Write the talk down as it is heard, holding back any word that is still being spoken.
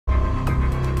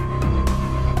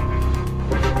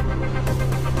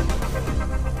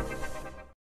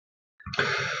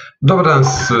Dobar dan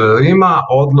svima,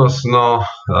 odnosno,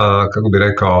 kako bi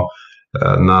rekao,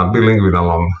 na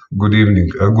bilingvinalnom good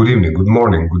evening, good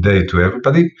morning, good day to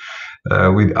everybody.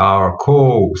 With our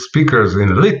co-speakers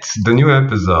in LIT, the new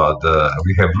episode.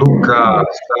 We have Luca,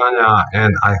 Stanja,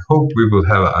 and I hope we will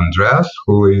have Andreas,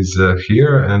 who is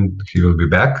here, and he will be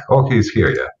back. Oh, he's here,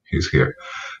 yeah, he's here.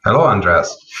 Hello,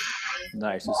 Andreas.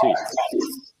 Nice to see you.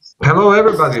 Hello,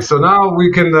 everybody. So now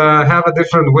we can have a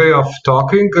different way of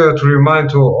talking to remind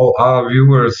to all our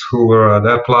viewers who were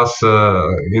there, plus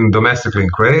domestically in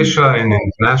Croatia and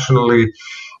internationally.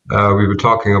 We were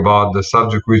talking about the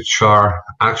subject which are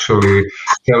actually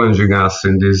challenging us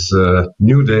in these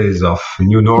new days of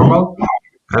new normal.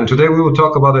 And today we will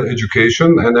talk about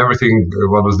education and everything,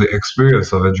 what was the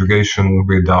experience of education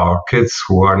with our kids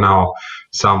who are now,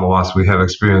 some of us, we have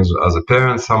experience as a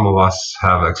parent, some of us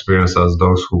have experience as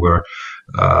those who were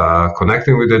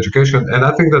connecting with education. And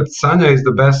I think that Sanja is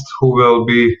the best who will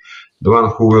be the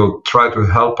one who will try to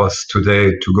help us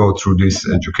today to go through this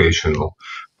educational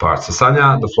part. So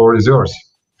Sanja, the floor is yours.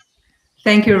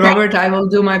 Thank you, Robert. I will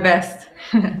do my best.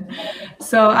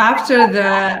 So after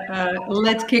the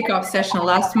LIT kickoff session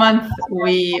last month,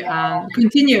 we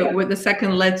continue with the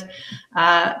second LIT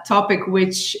topic,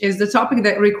 which is the topic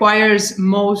that requires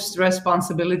most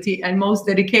responsibility and most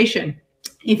dedication,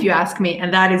 if you ask me,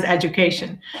 and that is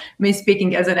education. Me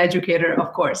speaking as an educator,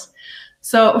 of course.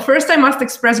 So first, I must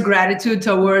express gratitude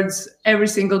towards every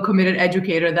single committed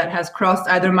educator that has crossed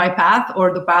either my path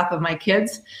or the path of my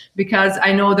kids, because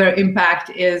I know their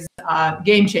impact is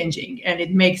game-changing and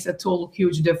it makes a total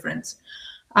huge difference.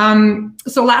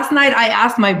 So last night, I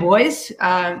asked my boys,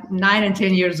 9 and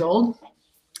 10 years old,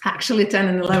 actually 10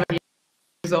 and 11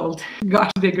 years old,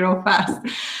 gosh, they grow fast.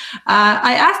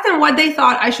 I asked them what they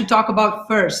thought I should talk about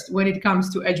first when it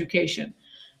comes to education.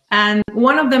 And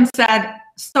one of them said,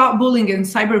 stop bullying and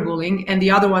cyberbullying, and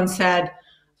the other one said,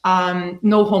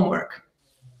 no homework.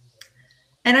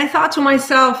 And I thought to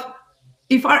myself,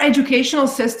 if our educational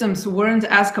systems weren't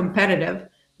as competitive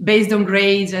based on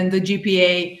grades and the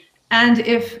GPA, and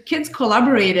if kids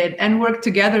collaborated and worked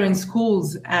together in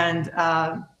schools and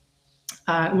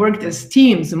worked as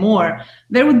teams more,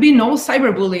 there would be no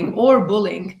cyberbullying or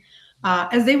bullying,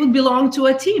 as they would belong to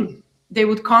a team. They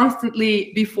would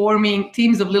constantly be forming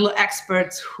teams of little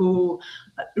experts who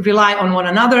rely on one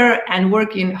another and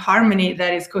work in harmony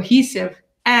that is cohesive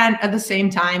and at the same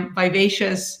time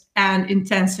vivacious and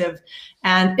intensive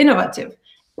and innovative,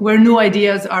 where new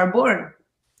ideas are born.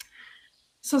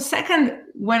 So second,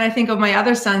 when I think of my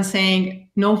other son saying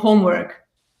no homework,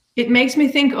 it makes me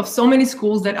think of so many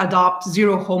schools that adopt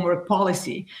zero homework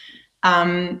policy.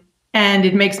 And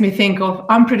it makes me think of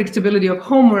unpredictability of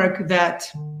homework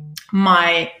that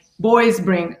my boys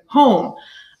bring home.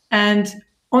 And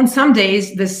on some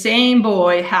days, the same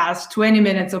boy has 20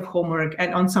 minutes of homework,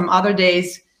 and on some other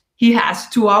days, he has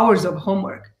 2 hours of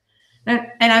homework. And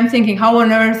I'm thinking, how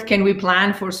on earth can we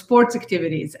plan for sports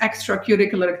activities,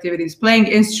 extracurricular activities, playing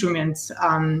instruments,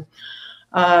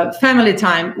 family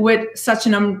time with such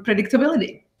an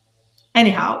unpredictability?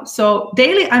 Anyhow, so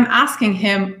daily I'm asking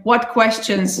him what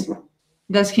questions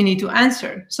does he need to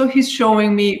answer. So he's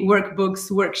showing me workbooks,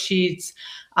 worksheets,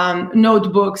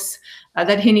 notebooks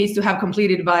that he needs to have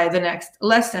completed by the next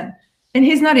lesson. And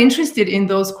he's not interested in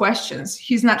those questions.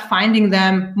 He's not finding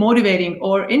them motivating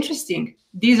or interesting.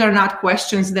 These are not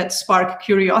questions that spark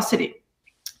curiosity.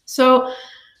 So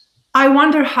I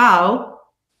wonder how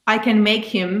I can make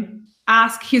him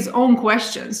ask his own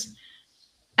questions.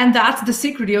 And that's the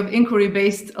secret of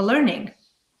inquiry-based learning,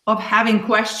 of having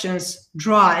questions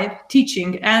drive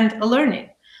teaching and learning,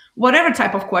 whatever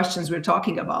type of questions we're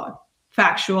talking about,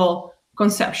 factual,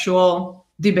 conceptual,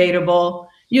 debatable,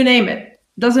 you name it,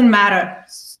 doesn't matter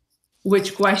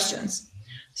which questions.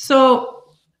 So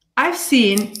I've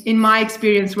seen in my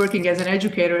experience working as an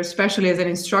educator, especially as an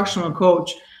instructional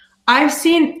coach, I've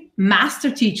seen master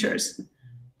teachers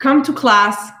come to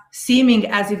class seeming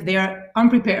as if they are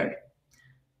unprepared.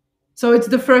 So it's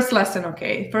the first lesson,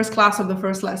 okay, first class of the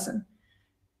first lesson.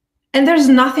 And there's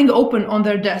nothing open on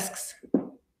their desks.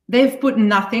 They've put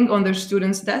nothing on their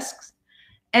students' desks.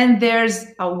 And there's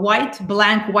a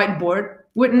blank whiteboard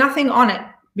with nothing on it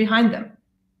behind them.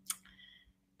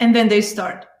 And then they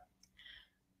start.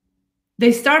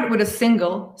 They start with a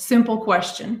single, simple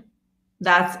question.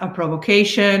 That's a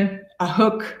provocation, a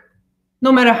hook,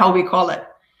 no matter how we call it.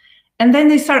 And then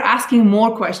they start asking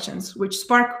more questions, which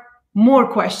spark more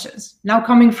questions, now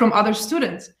coming from other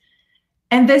students.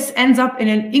 And this ends up in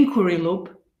an inquiry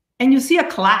loop. And you see a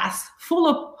class full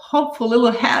of hopeful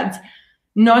little heads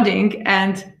nodding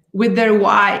and with their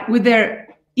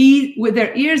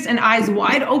ears and eyes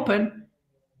wide open,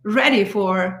 ready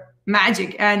for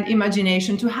magic and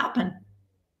imagination to happen.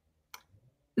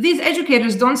 These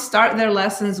educators don't start their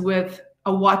lessons with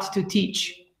a what to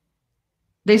teach.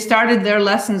 They started their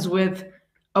lessons with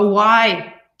a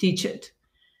why teach it.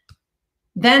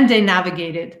 Then they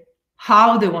navigated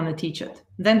how they want to teach it.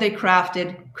 Then they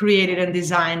crafted, created, and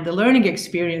designed the learning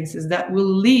experiences that will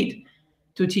lead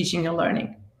to teaching and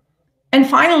learning. And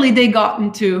finally, they got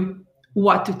into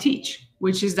what to teach,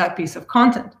 which is that piece of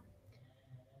content.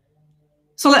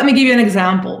 So let me give you an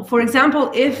example. For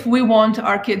example, if we want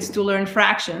our kids to learn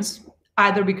fractions,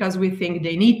 either because we think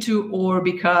they need to or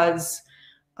because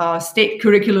state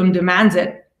curriculum demands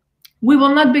it, we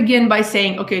will not begin by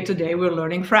saying, okay, today we're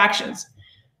learning fractions.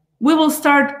 We will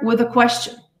start with a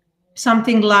question,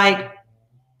 something like,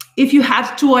 if you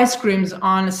had 2 ice creams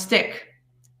on a stick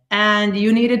and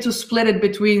you needed to split it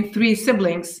between 3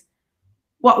 siblings,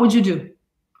 what would you do?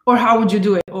 Or how would you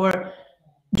do it? Or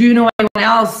do you know anyone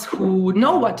else who would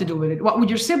know what to do with it? What would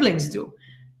your siblings do?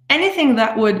 Anything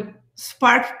that would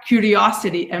spark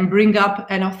curiosity and bring up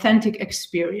an authentic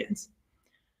experience.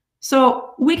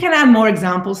 So we can add more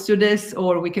examples to this,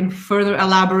 or we can further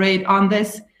elaborate on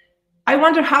this. I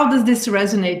wonder, how does this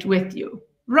resonate with you?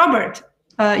 Robert,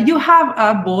 you have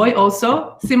a boy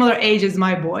also, similar age as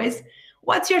my boys.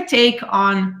 What's your take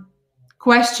on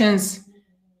questions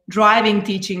driving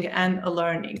teaching and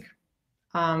learning?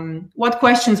 What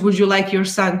questions would you like your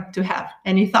son to have?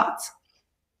 Any thoughts?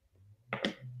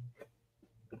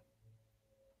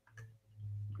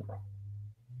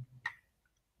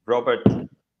 Robert,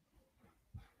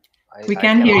 we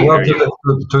can hear you. Well,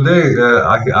 today,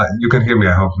 you can hear me,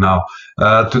 I hope now.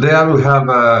 Today I will have,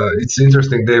 it's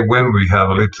interesting day when we have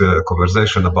a little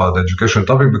conversation about the education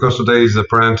topic, because today is a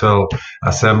parental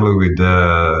assembly with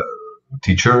the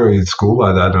teacher in school.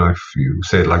 I don't know if you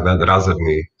say it like that,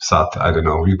 Razredni Sat, I don't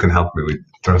know, you can help me with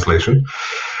translation.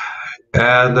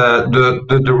 And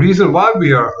the reason why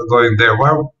we are going there,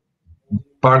 why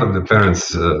part of the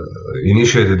parents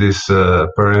initiated this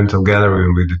parental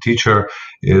gathering with the teacher,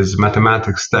 is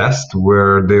mathematics test,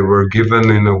 where they were given,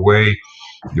 in a way,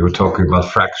 you were talking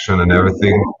about fraction and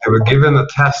everything, they were given a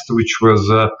test which was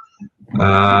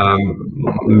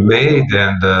made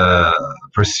and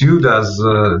pursued as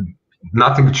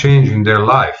nothing changed in their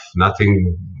life,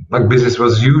 nothing, like business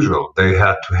was usual. They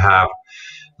had to have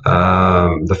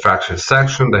the fraction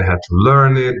section, they had to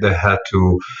learn it, they had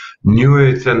to knew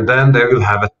it, and then they will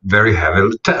have a very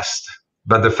heavy test.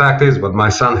 But the fact is, what my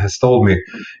son has told me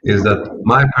is that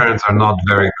my parents are not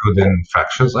very good in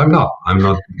fractions. I'm not.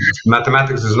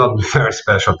 Mathematics is not very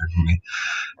special for me.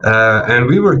 And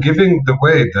we were giving the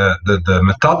way, the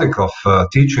methodic of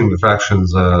teaching the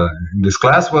fractions in this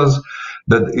class was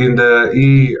that in the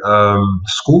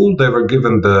school, they were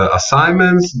given the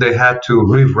assignments, they had to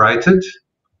rewrite it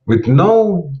with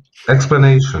no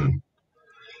explanation.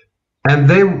 And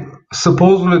they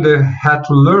supposedly they had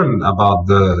to learn about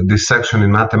this section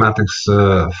in mathematics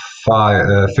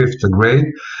 5th grade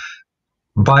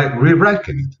by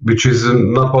rewriting it, which is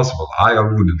not possible. I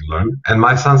wouldn't learn. And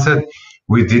my son said,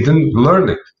 we didn't learn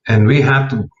it, and we had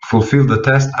to fulfill the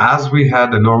test as we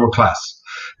had a normal class.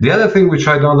 The other thing which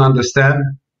I don't understand,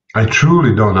 I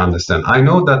truly don't understand. I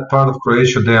know that part of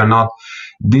Croatia, they are not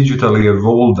digitally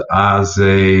evolved as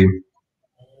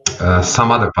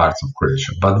some other parts of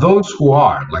Croatia, but those who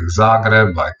are, like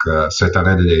Zagreb, like Sveta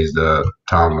Nedelja is the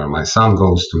town where my son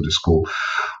goes to the school,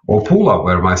 or Pula,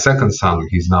 where my second son,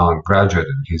 he's now a graduate,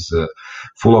 he's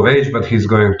full of age, but he's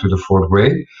going to the 4th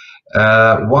grade.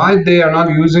 Why they are not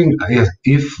using,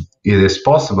 if it is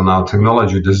possible now,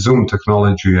 technology, the Zoom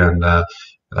technology and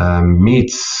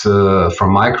Meets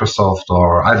from Microsoft,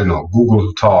 or I don't know,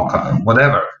 Google Talk,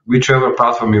 whatever, whichever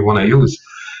platform you want to use.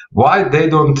 Why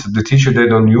the teacher, they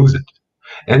don't use it?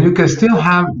 And you can still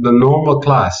have the normal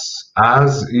class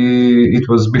as it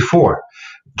was before.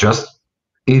 Just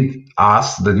it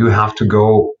asks that you have to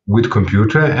go with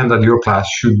computer and that your class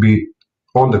should be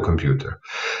on the computer.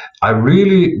 I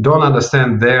really don't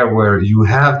understand there where you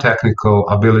have technical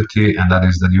ability, and that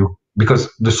is that you, because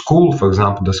the school, for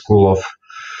example, the school of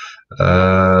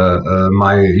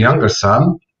my younger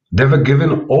son, they were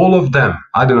given all of them.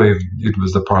 I don't know if it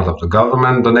was the part of the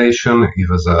government donation, it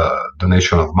was a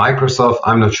donation of Microsoft,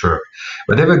 I'm not sure.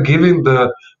 But they were given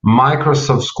the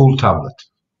Microsoft school tablet,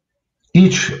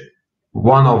 each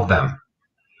one of them,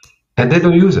 and they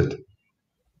don't use it.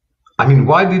 I mean,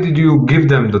 why did you give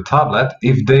them the tablet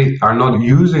if they are not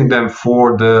using them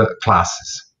for the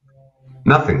classes?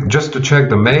 Nothing, just to check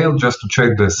the mail, just to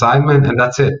check the assignment, and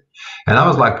that's it. And I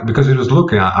was like, because it was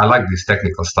looking, I like this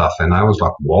technical stuff, and I was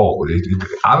like, whoa!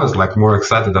 I was like more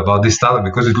excited about this stuff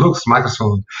because it looks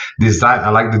Microsoft design. I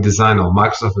like the design of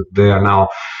Microsoft. They are now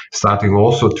starting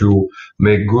also to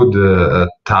make good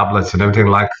tablets and everything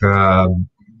like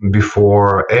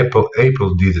before Apple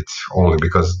did it only,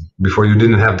 because before you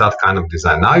didn't have that kind of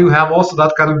design. Now you have also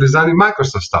that kind of design in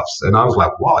Microsoft stuffs, and I was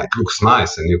like, wow, it looks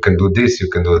nice, and you can do this, you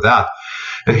can do that.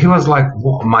 And he was like,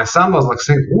 well, my son was like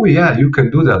saying, oh yeah, you can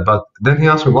do that. But then he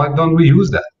asked me, why don't we use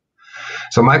that?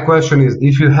 So my question is,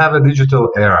 if you have a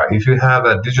digital era, if you have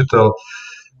a digital,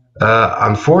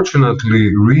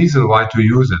 unfortunately, reason why to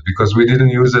use it, because we didn't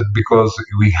use it because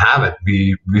we have it.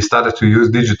 We started to use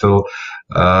digital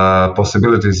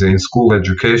possibilities in school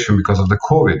education because of the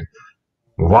COVID.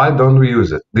 Why don't we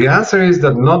use it? The answer is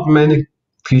that not many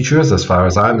teachers, as far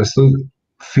as I understood,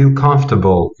 feel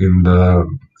comfortable in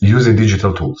using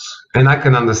digital tools. And I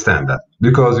can understand that,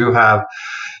 because you have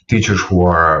teachers who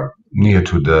are near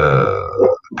to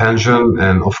the pension,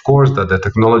 and of course that the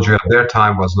technology at their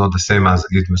time was not the same as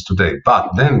it was today.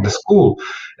 But then the school,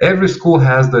 every school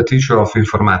has the teacher of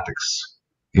informatics.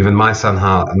 Even my son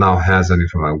now has an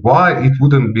informatics. Why it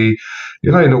wouldn't be,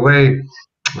 in a way,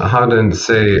 how do I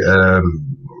say,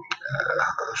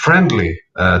 friendly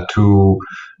to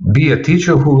be a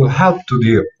teacher who will help to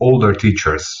the older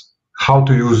teachers how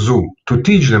to use Zoom, to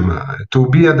teach them, to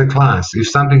be at the class if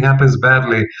something happens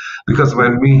badly. Because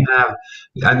when we have,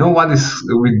 I know what is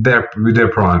with their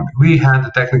problem. We had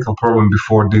a technical problem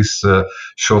before this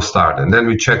show started, and then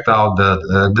we checked out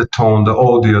the tone, the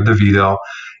audio, the video.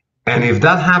 And if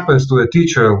that happens to a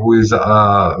teacher who is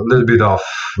a little bit of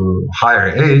higher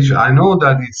age, I know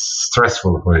that it's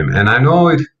stressful for him, and I know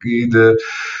it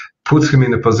puts him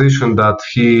in a position that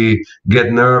he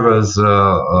get nervous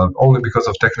only because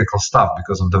of technical stuff,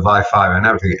 because of the Wi-Fi and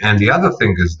everything. And the other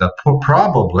thing is that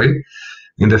probably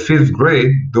in the 5th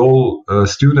grade,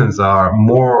 those students are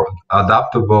more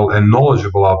adaptable and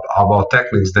knowledgeable about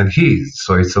techniques than he is.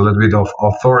 So it's a little bit of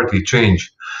authority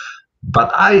change.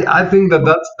 But I think that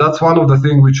that's one of the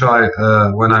things which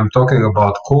when I'm talking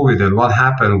about COVID and what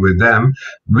happened with them,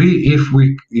 if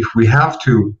we have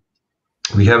to,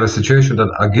 we have a situation that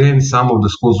again some of the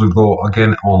schools will go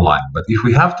again online. But if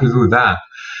we have to do that,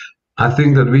 I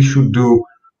think that we should do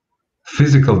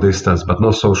physical distance but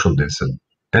not social distance.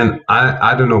 And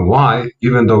I don't know why,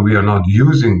 even though we are not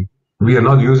using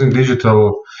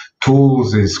digital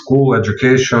tools in school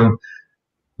education,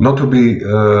 not to be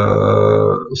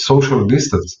social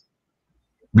distance.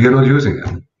 We are not using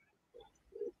it.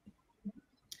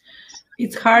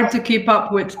 It's hard to keep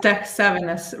up with tech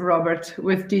savviness, Robert,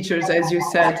 with teachers, as you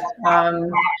said.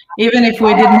 Even if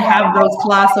we didn't have those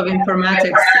class of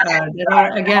informatics, that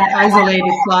are, again,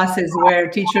 isolated classes where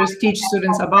teachers teach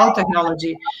students about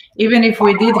technology, even if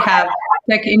we did have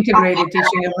tech-integrated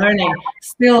teaching and learning,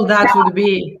 still that would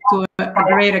be, to a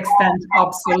great extent,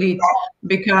 obsolete,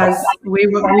 because we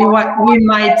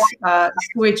might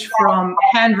switch from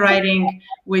handwriting,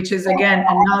 which is, again,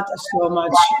 not so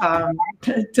much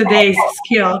today's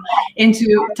skill,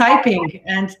 into typing,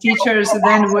 and teachers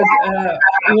then would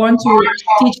want to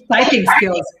teach typing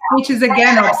skills, which is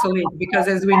again obsolete, because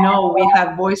as we know, we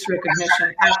have voice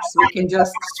recognition apps. We can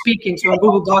just speak into a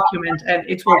Google document and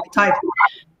it will type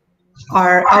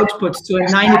our output to a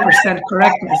 90%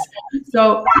 correctness.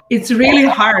 So it's really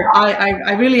hard.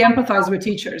 I really empathize with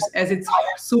teachers, as it's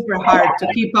super hard to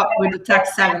keep up with the tech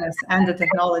savviness and the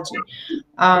technology.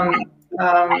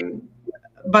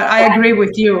 But I agree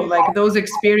with you, like those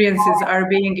experiences are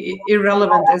being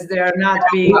irrelevant as they are not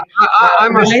being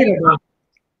relatable.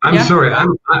 I'm sorry,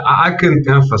 I can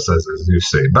emphasize, as you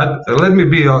say, but let me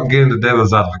be again the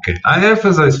devil's advocate. I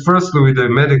emphasize firstly with the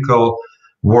medical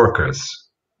workers.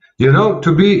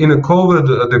 To be in a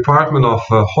COVID department of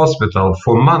a hospital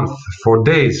for months, for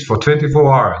days, for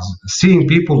 24 hours, seeing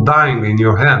people dying in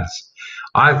your hands,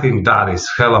 I think that is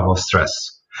hell of a stress.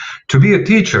 To be a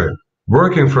teacher,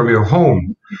 working from your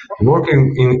home,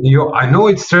 working in I know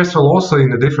it's stressful also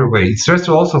in a different way. It's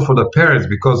stressful also for the parents,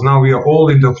 because now we are all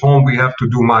in the home, we have to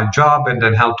do my job and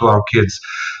then help to our kids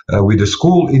with the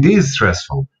school. It is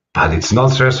stressful, but it's not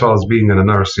stressful as being a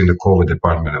nurse in the COVID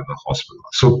department of the hospital.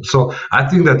 So I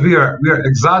think that we are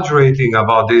exaggerating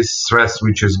about this stress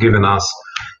which is given us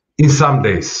in some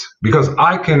days, because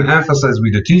I can emphasize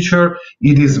with the teacher,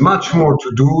 it is much more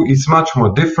to do, it's much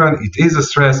more different, it is a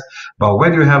stress, but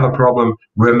when you have a problem,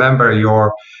 remember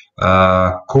your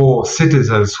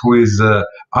co-citizens who is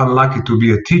unlucky to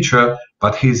be a teacher,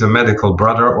 but he's a medical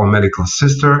brother or medical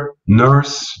sister,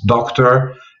 nurse,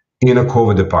 doctor in a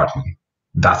COVID department.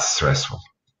 That's stressful.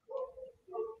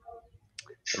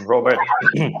 Robert,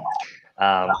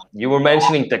 you were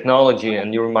mentioning technology,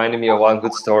 and you reminded me of one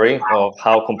good story of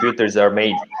how computers are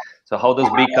made. So how those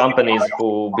big companies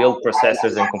who build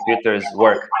processors and computers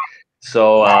work.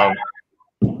 So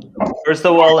first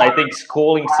of all, I think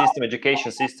schooling system,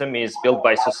 education system is built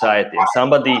by society, and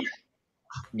somebody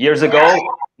years ago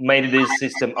made this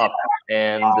system up,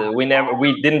 and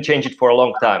we didn't change it for a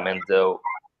long time, and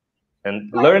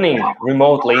learning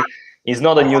remotely is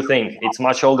not a new thing. It's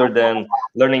much older than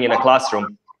learning in a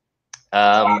classroom.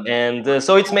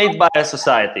 So it's made by a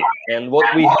society. And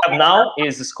what we have now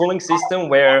is a schooling system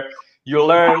where you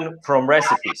learn from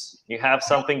recipes. You have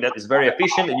something that is very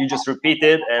efficient and you just repeat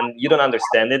it and you don't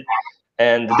understand it.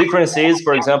 And the difference is,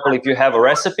 for example, if you have a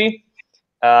recipe,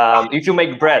 if you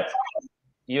make bread,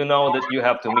 you know that you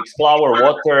have to mix flour,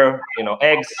 water,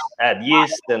 eggs, add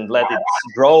yeast, and let it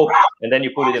grow, and then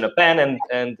you put it in a pan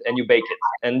and you bake it.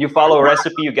 And you follow a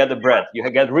recipe, you get the bread. You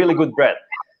get really good bread.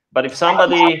 But if you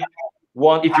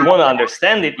want to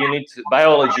understand it, you need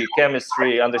biology,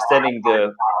 chemistry, understanding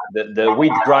the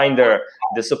wheat grinder,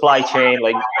 the supply chain,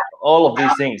 like all of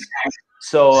these things.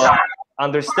 So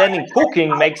understanding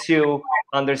cooking makes you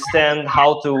understand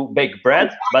how to bake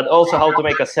bread, but also how to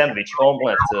make a sandwich,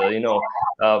 omelette,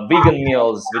 vegan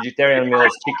meals, vegetarian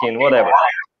meals, chicken, whatever.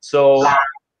 So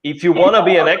if you want to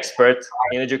be an expert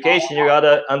in education, you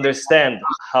gotta understand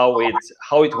how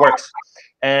it works.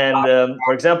 And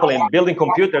for example, in building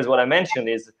computers, what I mentioned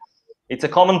is it's a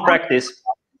common practice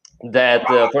that,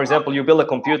 for example, you build a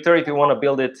computer. If you want to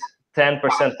build it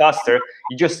 10% faster,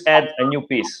 you just add a new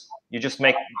piece. You just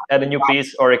add a new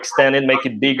piece or extend it, make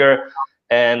it bigger.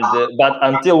 And but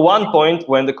until one point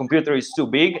when the computer is too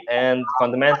big and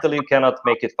fundamentally you cannot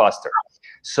make it faster.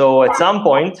 So at some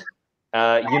point,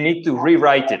 you need to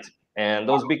rewrite it. And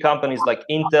those big companies like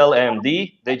Intel,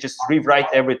 AMD, they just rewrite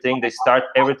everything. They start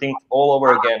everything all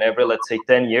over again every, let's say,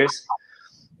 10 years.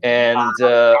 And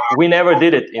we never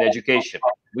did it in education.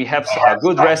 We have a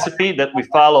good recipe that we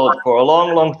followed for a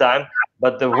long, long time,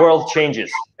 but the world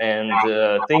changes and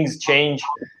things change,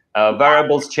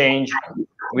 variables change.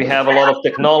 We have a lot of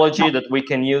technology that we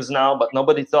can use now, but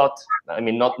nobody thought,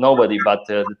 not nobody, but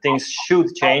the things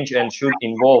should change and should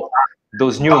involve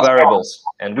those new variables.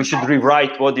 And we should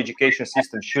rewrite what the education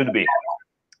system should be.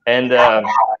 And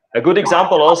a good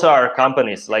example also are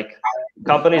companies, like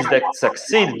companies that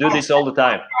succeed do this all the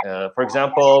time. For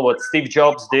example, what Steve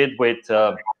Jobs did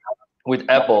with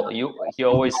Apple, he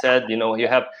always said, you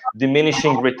have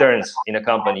diminishing returns in a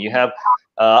company. You have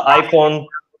iPhone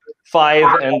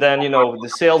 5, and then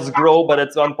the sales grow, but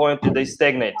at some point they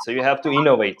stagnate. So you have to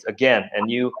innovate again, and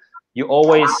you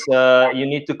always you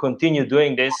need to continue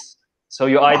doing this. So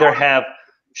you either have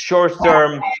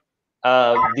short-term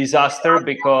disaster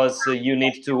because you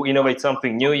need to innovate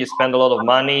something new. You spend a lot of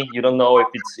money. You don't know if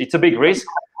it's a big risk,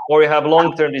 or you have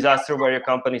long-term disaster where your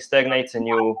company stagnates and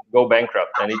you go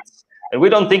bankrupt. And we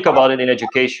don't think about it in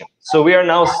education. So we are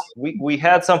now we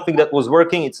had something that was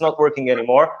working. It's not working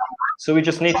anymore. So we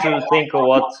just need to think of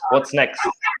what's next.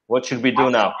 What should we do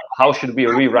now? How should we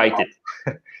rewrite it?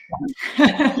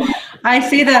 I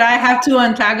see that I have two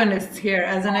antagonists here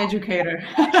as an educator.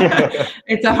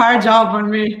 It's a hard job on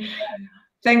me.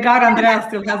 Thank God Andrea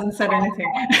still hasn't said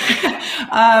anything.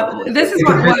 This is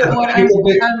what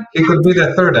he could be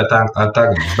the third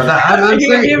antagonist, but I'm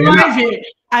saying he might be.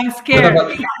 I'm scared.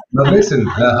 But listen,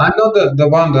 I'm not the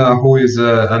one who is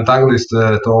antagonist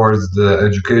towards the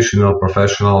educational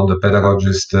professional, the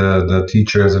pedagogist, the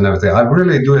teachers and everything. I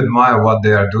really do admire what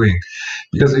they are doing,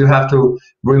 because you have to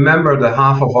remember the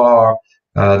half of our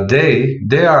day,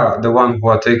 they are the one who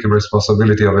are taking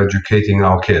responsibility of educating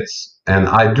our kids. And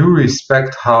I do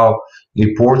respect how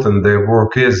important their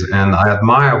work is, and I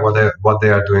admire what they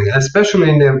are doing, especially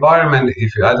in the environment.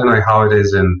 I don't know how it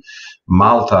is in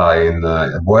Malta, in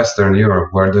Western Europe,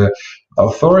 where the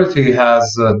authority has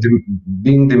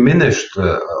been diminished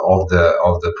of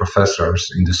the professors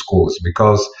in the schools,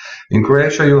 because in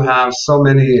Croatia you have so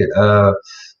many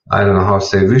I don't know how to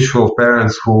say, visual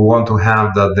parents who want to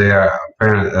have that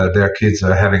their kids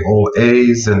are having all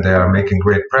A's and they are making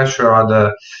great pressure on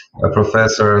the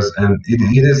professors, and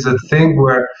it is a thing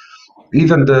where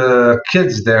even the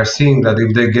kids, they're seeing that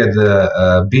if they get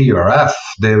a B or F,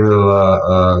 they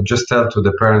will just tell to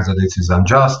the parents that it is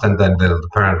unjust, and then the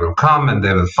parent will come and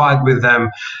they will fight with them,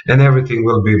 and everything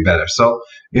will be better. So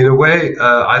in a way,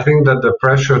 I think that the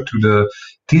pressure to the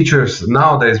teachers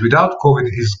nowadays without COVID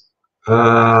is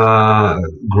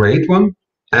great one,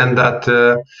 and that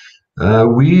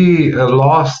we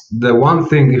lost the one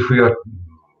thing, if we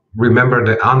remember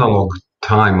the analog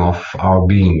time of our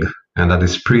being, and that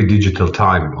is pre-digital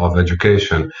time of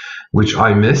education, which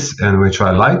I miss and which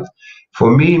I like.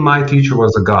 For me, my teacher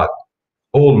was a God,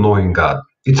 all-knowing God.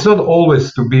 It's not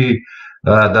always to be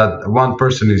that one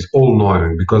person is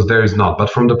all-knowing, because there is not. But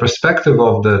from the perspective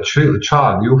of the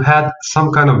child, you had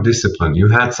some kind of discipline, you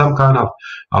had some kind of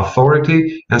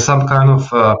authority, and some kind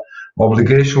of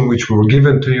obligation which were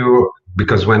given to you.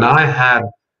 Because when I had,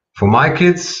 for my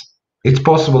kids, it's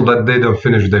possible that they don't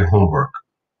finish their homework.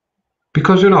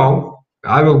 Because,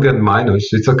 I will get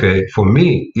minus. It's okay. For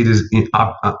me, it is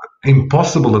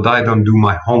impossible that I don't do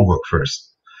my homework first.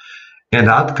 And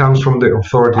that comes from the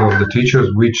authority of the teachers,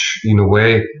 which in a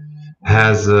way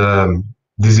has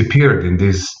disappeared in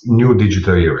this new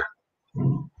digital era.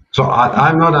 So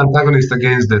I'm not antagonist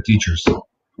against the teachers.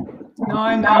 No,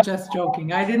 I'm just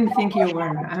joking. I didn't think you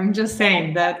were. I'm just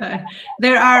saying that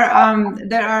there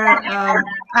are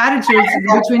attitudes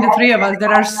between the three of us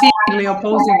that are seemingly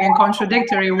opposing and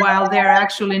contradictory, while they're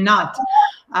actually not.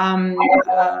 When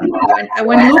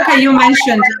Luca, you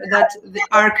mentioned that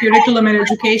our curriculum in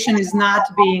education is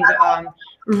not being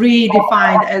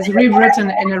redefined as rewritten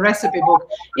in a recipe book.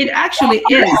 It actually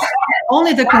is.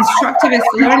 Only the constructivist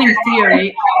learning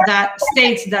theory that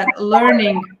states that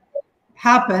learning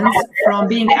happens from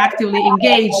being actively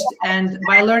engaged and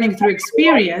by learning through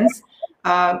experience,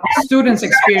 students'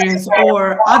 experience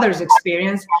or others'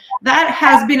 experience, that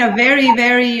has been a very,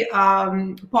 very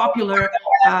popular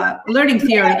learning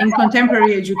theory in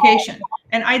contemporary education.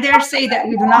 And I dare say that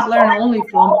we do not learn only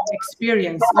from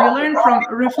experience. We learn from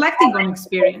reflecting on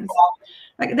experience.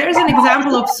 Like, there's an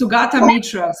example of Sugata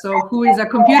Mitra, who is a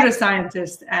computer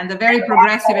scientist and a very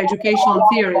progressive educational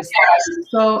theorist.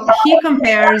 So he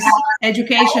compares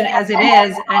education as it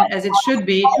is and as it should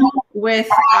be with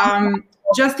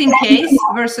just in case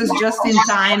versus just in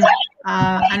time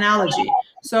analogy.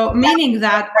 So meaning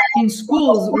that in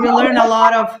schools, we learn a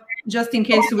lot of just in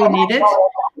case we need it.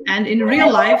 And in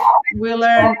real life, we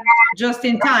learn just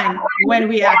in time when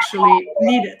we actually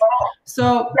need it.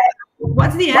 So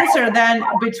what's the answer then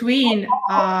between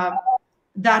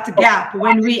that gap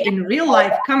when we in real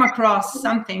life come across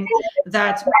something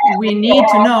that we need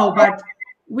to know, but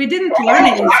we didn't learn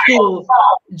it in school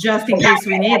just in case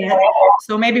we need it?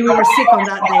 So maybe we were sick on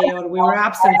that day or we were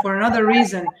absent for another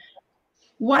reason.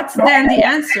 What's then the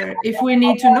answer if we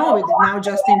need to know it now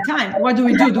just in time? What do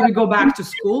we do? Do we go back to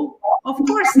school? Of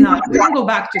course not. We don't go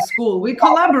back to school. We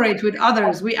collaborate with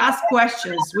others. We ask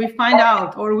questions. We find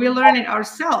out, or we learn it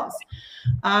ourselves.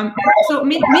 So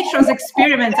Mitra's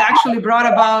experiment actually brought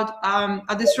about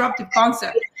a disruptive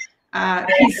concept.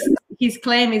 His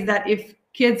claim is that if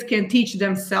kids can teach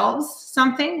themselves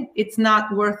something, it's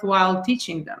not worthwhile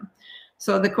teaching them.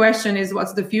 So the question is,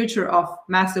 what's the future of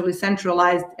massively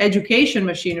centralized education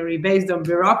machinery based on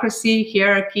bureaucracy,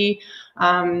 hierarchy?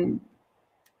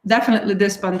 Definitely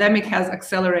this pandemic has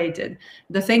accelerated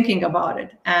the thinking about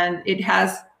it, and it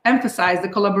has emphasized the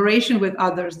collaboration with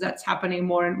others that's happening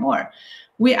more and more.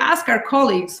 We ask our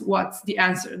colleagues what's the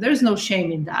answer. There's no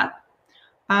shame in that.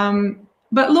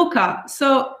 But Luca,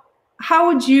 so how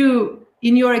would you,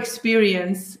 in your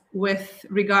experience with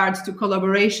regards to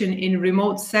collaboration in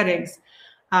remote settings,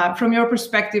 from your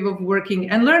perspective of working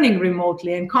and learning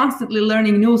remotely and constantly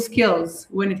learning new skills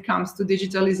when it comes to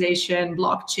digitalization,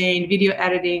 blockchain, video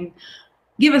editing,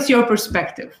 give us your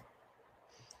perspective.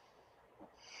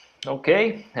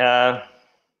 Okay,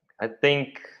 I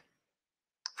think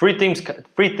three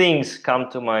things come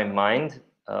to my mind.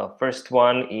 First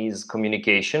one is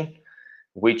communication,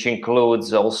 which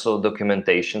includes also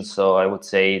documentation. So I would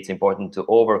say it's important to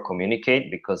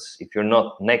over-communicate, because if you're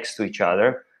not next to each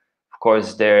other, of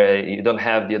course, you don't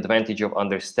have the advantage of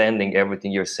understanding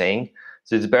everything you're saying.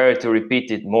 So it's better to repeat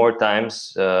it more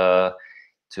times to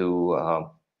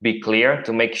be clear,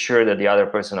 to make sure that the other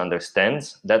person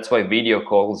understands. That's why video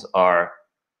calls are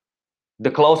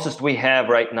the closest we have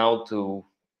right now to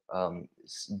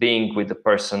being with the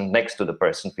person, next to the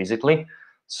person physically.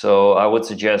 So I would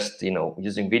suggest,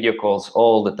 using video calls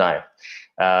all the time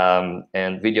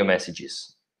and video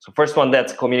messages. So first one,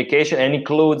 that's communication, and it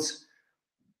includes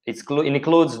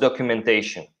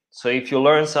documentation. So if you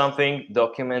learn something,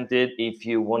 document it. If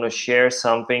you want to share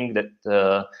something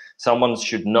that someone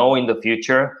should know in the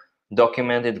future,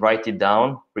 document it, write it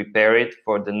down, prepare it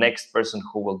for the next person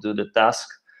who will do the task,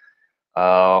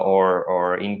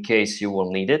 or in case you will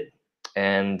need it.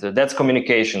 And that's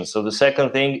communication. So the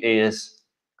second thing is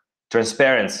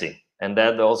transparency, and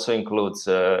that also includes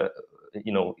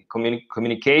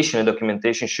communication and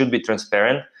documentation should be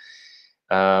transparent,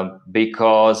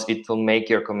 because it will make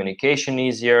your communication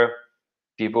easier.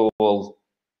 People will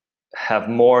have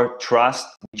more trust,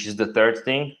 which is the third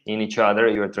thing, in each other.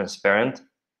 You're transparent,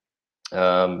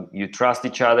 you trust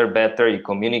each other better, you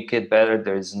communicate better,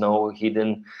 there is no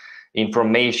hidden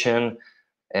information,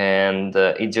 and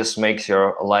it just makes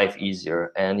your life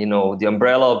easier. And you know, the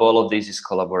umbrella of all of this is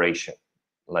collaboration,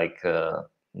 like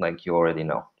you already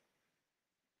know.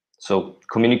 So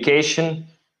communication,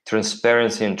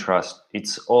 transparency, and trust,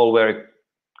 it's all very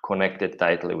connected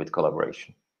tightly with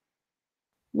collaboration.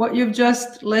 What you've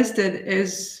just listed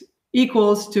is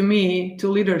equals to me to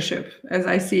leadership as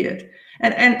I see it.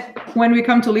 And when we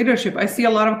come to leadership, I see a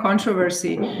lot of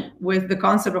controversy with the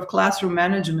concept of classroom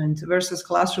management versus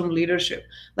classroom leadership.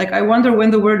 Like, I wonder when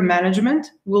the word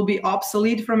management will be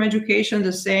obsolete from education,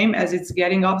 the same as it's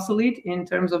getting obsolete in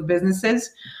terms of businesses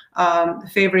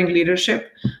favoring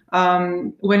leadership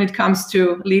when it comes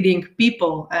to leading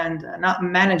people and not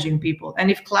managing people.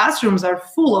 And if classrooms are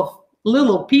full of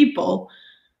little people,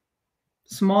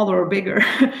 smaller or bigger,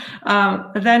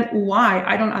 then why?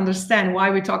 I don't understand why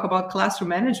we talk about classroom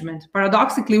management.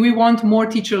 Paradoxically, we want more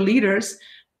teacher leaders,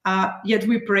 yet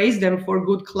we praise them for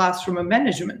good classroom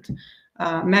management.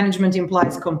 Management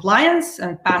implies compliance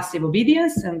and passive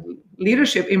obedience, and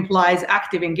leadership implies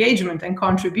active engagement and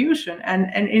contribution.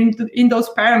 And in those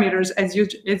parameters, as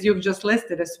you've just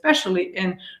listed, especially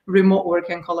in remote work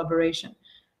and collaboration.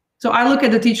 So I look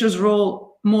at the teacher's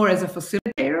role more as a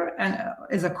facilitator and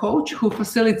as a coach who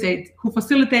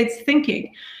facilitates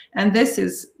thinking. And this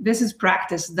is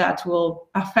practice that will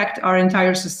affect our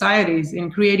entire societies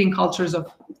in creating cultures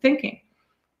of thinking.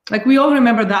 Like, we all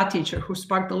remember that teacher who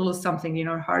sparked a little something in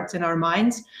our hearts and our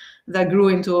minds that grew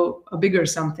into a bigger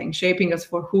something, shaping us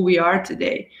for who we are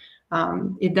today.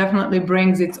 It definitely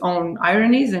brings its own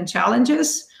ironies and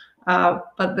challenges,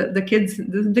 but the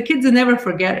kids never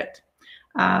forget it.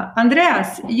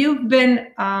 Andreas, you've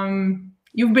been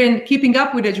keeping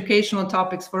up with educational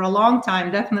topics for a long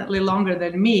time, definitely longer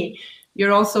than me.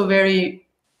 You're also very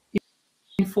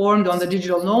informed on the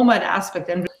digital nomad aspect.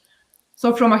 And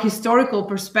so from a historical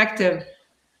perspective,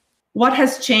 what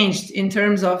has changed in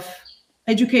terms of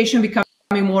education becoming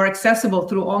more accessible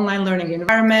through online learning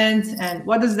environments? And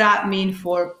what does that mean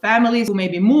for families who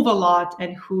maybe move a lot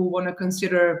and who want to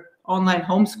consider online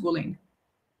homeschooling?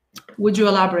 Would you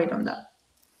elaborate on that?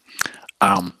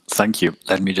 Thank you.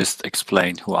 Let me just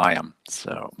explain who I am.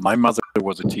 So my mother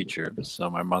was a teacher. So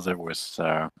my mother was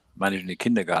managing the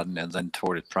kindergarten and then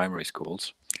taught at primary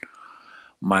schools.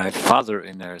 My father,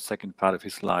 in the second part of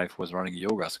his life, was running a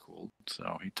yoga school.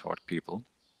 So he taught people.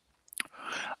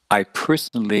 I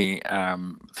personally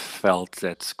felt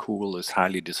that school is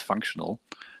highly dysfunctional.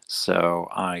 So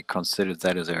I considered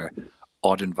that as a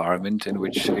odd environment in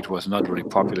which it was not really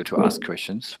popular to ask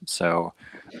questions. So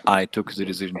I took the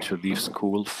decision to leave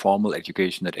school, formal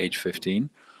education, at age 15,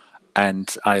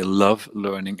 and I love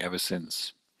learning ever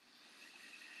since.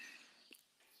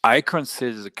 I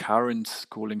consider the current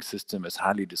schooling system as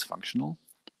highly dysfunctional.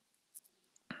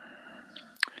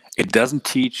 It doesn't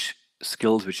teach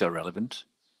skills which are relevant.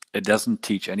 It doesn't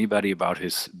teach anybody about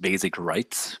his basic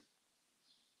rights.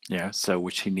 Yeah, so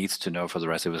which he needs to know for the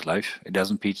rest of his life. It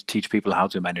doesn't teach people how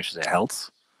to manage their health,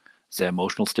 their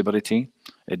emotional stability.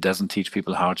 It doesn't teach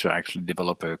people how to actually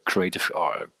develop a creative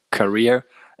or career.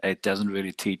 It doesn't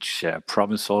really teach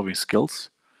problem-solving skills.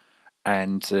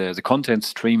 And the content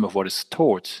stream of what is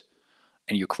taught,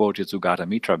 and you quoted Sugata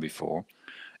Mitra before,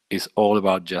 is all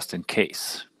about just in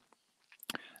case.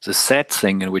 The sad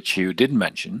thing, in which you didn't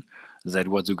mention, that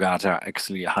what Sugata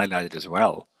actually highlighted as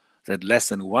well, that less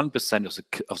than 1%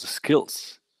 of the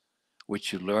skills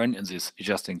which you learn in this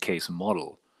just-in-case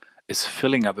model is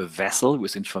filling up a vessel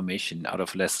with information out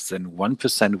of less than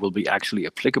 1% will be actually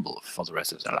applicable for the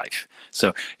rest of their life.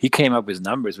 So he came up with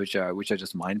numbers which are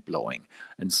just mind-blowing.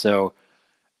 And so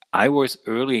I was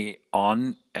early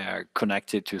on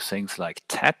connected to things like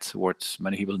TED, what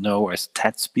many people know as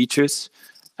TED speeches.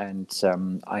 And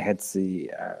I had the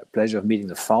pleasure of meeting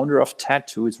the founder of TED,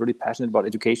 who is really passionate about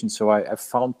education. So I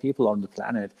found people on the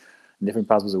planet in different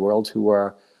parts of the world who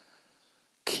are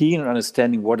keen on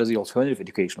understanding what are the alternative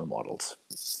educational models.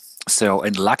 So,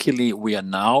 and luckily we are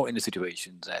now in a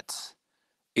situation that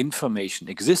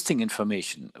existing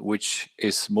information, which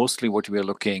is mostly what we are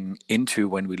looking into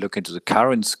when we look into the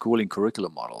current schooling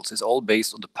curriculum models, is all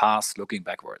based on the past looking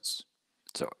backwards.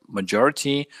 So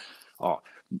majority, or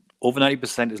over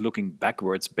 90%, is looking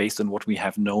backwards based on what we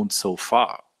have known so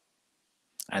far.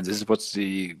 And this is what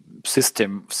the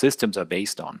systems are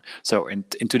based on. So in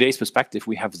today's perspective,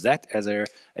 we have that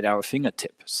at our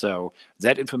fingertip. So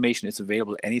that information is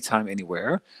available anytime,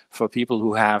 anywhere for people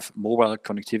who have mobile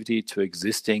connectivity to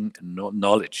existing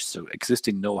knowledge, so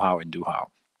existing know-how and do-how.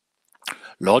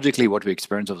 Logically, what we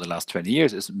experienced over the last 20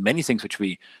 years is many things which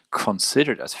we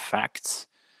considered as facts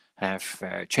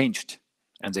have changed,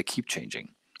 and they keep changing.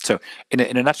 So in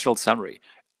a natural summary,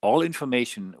 all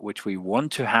information which we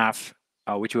want to have,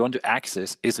 which we want to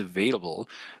access, is available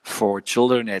for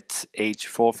children at age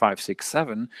 4, 5, 6,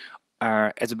 7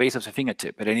 at the base of the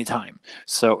fingertip at any time.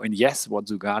 So, and yes, what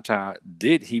Sugata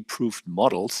did, he proved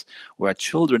models where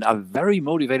children are very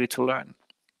motivated to learn.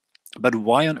 But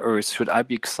why on earth should I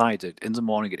be excited in the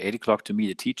morning at 8 o'clock to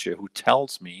meet a teacher who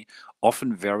tells me,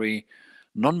 often very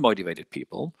non-motivated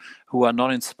people, who are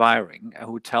non-inspiring,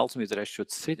 who tells me that I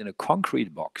should sit in a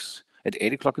concrete box at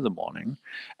 8 o'clock in the morning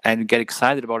and get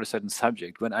excited about a certain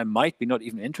subject when I might be not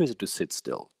even interested to sit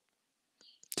still?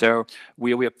 So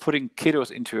we are putting kiddos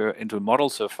into a model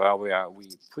so far where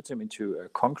we put them into a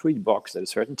concrete box at a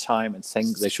certain time and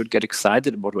saying they should get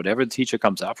excited about whatever the teacher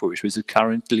comes up with, which is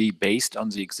currently based on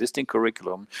the existing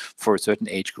curriculum for a certain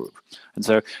age group. And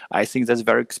so I think that's a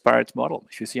very expired model.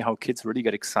 If you see how kids really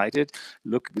get excited,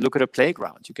 look at a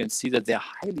playground. You can see that they're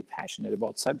highly passionate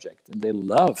about subject and they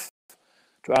love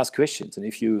to ask questions. And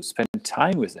if you spend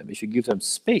time with them, if you give them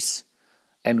space,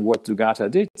 and what Sugata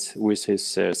did with his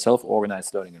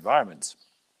self-organized learning environments,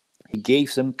 he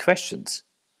gave them questions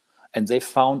and they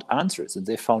found answers, and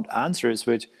they found answers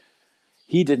which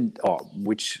he didn't, or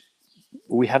which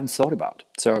we haven't thought about.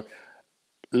 So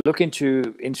look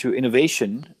into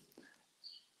innovation.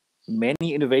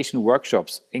 Many innovation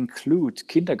workshops include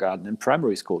kindergarten and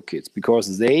primary school kids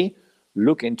because they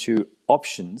look into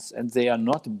options and they don't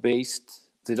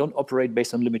operate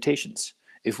based on limitations.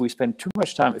 If we spend too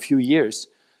much time, a few years,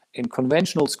 in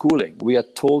conventional schooling, we are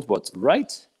told what's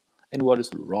right and what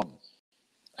is wrong.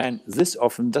 And this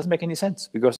often doesn't make any sense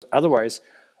because otherwise,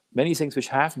 many things which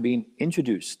have been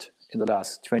introduced in the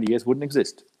last 20 years wouldn't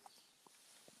exist.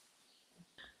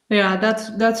 Yeah,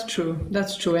 that's true.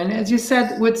 That's true. And as you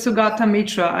said with Sugata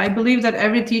Mitra, I believe that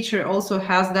every teacher also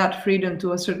has that freedom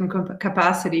to a certain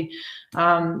capacity.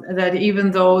 That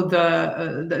even though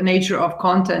the nature of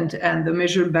content and the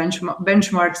measured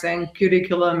benchmarks and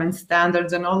curriculum and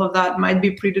standards and all of that might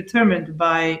be predetermined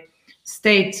by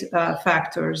state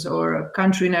factors or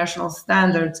country national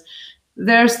standards,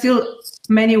 there are still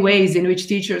many ways in which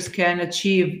teachers can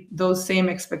achieve those same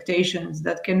expectations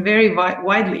that can vary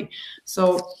widely.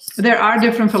 So there are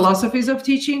different philosophies of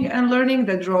teaching and learning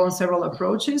that draw on several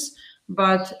approaches,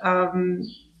 but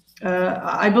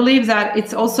I believe that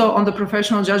it's also on the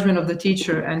professional judgment of the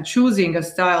teacher and choosing a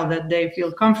style that they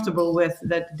feel comfortable with,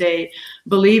 that they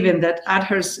believe in, that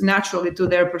adheres naturally to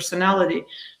their personality.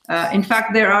 In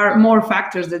fact, there are more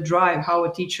factors that drive how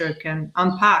a teacher can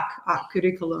unpack a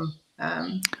curriculum.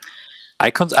 I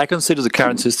consider the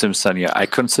current system, Sanja, I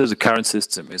consider the current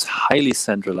system is highly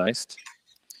centralized,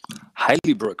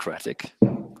 highly bureaucratic,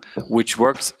 which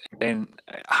works in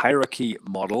hierarchy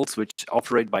models, which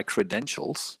operate by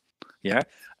credentials, yeah,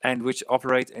 and which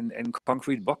operate in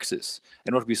concrete boxes.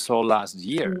 And what we saw last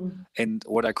year, and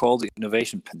what I call the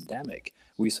innovation pandemic,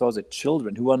 we saw that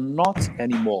children who are not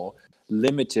anymore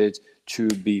limited to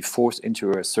be forced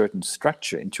into a certain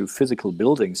structure, into physical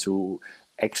buildings, who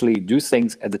actually do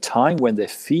things at the time when they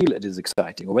feel it is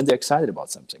exciting or when they're excited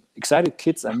about something. Excited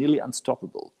kids are nearly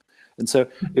unstoppable. And so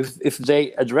if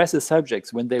they address the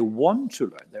subjects when they want to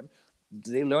learn them,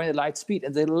 they learn at light speed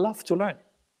and they love to learn.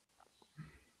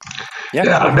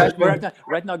 Yeah,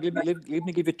 right now, let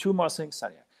me give you two more things,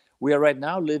 Sanja. We are right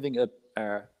now living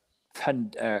a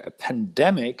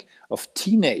pandemic of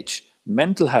teenage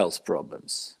mental health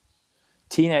problems,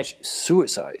 teenage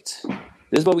suicide.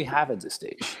 This is what we have at this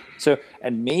stage. So,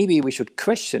 and maybe we should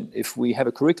question if we have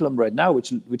a curriculum right now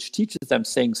which teaches them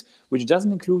things which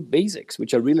doesn't include basics,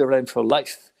 which are really relevant for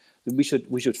life. We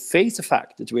should face the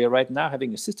fact that we are right now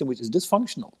having a system which is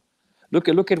dysfunctional. Look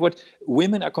at what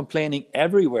women are complaining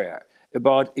everywhere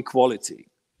about equality.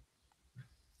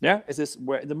 Yeah, is this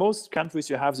where in the most countries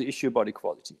you have the issue about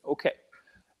equality? Okay,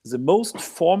 the most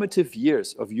formative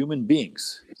years of human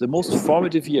beings, the most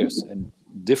formative years, and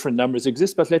different numbers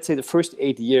exist, but let's say the first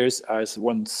 8 years, as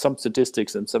some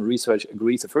statistics and some research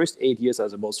agrees, the first 8 years are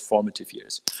the most formative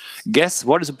years. Guess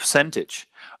what is the percentage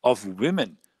of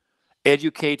women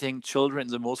educating children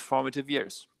in the most formative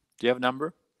years? Do you have a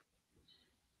number?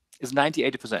 It's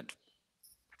 98%.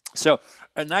 So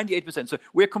 98%. So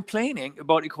we're complaining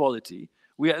about equality.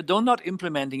 We are not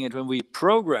implementing it when we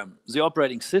program the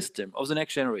operating system of the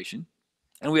next generation.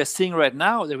 And we are seeing right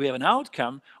now that we have an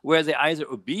outcome where they're either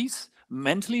obese,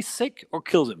 mentally sick, or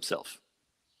kill themselves.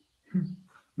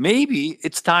 Maybe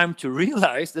it's time to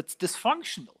realize that's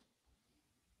dysfunctional.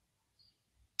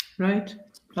 Right.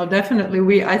 Well,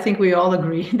 definitely. I think we all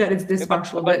agree that it's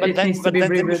dysfunctional, but it needs to be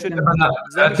rewritten.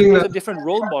 I think there are different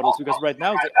role models, because right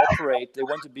now they want to have a career, they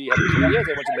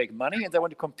want to make money, and they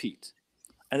want to compete.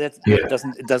 And it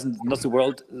doesn't, not the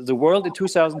world. The world in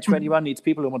 2021 needs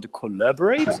people who want to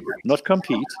collaborate, not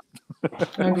compete.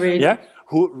 Agreed. Yeah,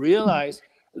 who realize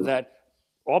that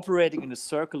operating in a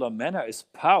circular manner is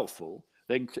powerful.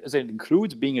 That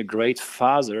includes being a great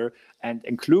father and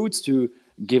includes to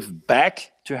give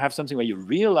back, to have something where you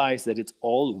realize that it's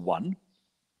all one.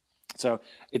 So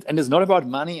and it's not about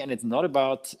money, and it's not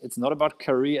about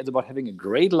career. It's about having a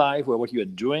great life where what you are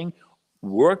doing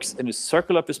works in a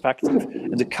circular perspective.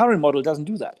 And the current model doesn't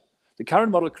do that. The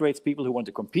current model creates people who want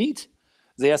to compete.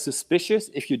 They are suspicious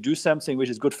if you do something which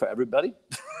is good for everybody.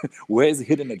 Where is the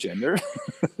hidden agenda?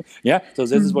 Yeah, so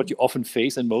this is what you often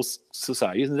face in most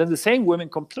societies. And then the same women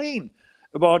complain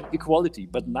about equality,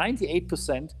 but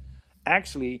 98%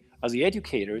 actually are the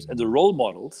educators and the role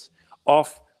models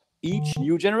of each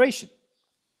new generation.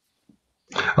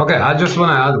 Okay, I just want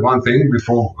to add one thing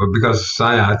before, because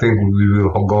I think we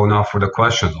will go now for the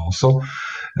questions also.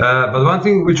 But one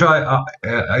thing which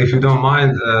if you don't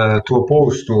mind, to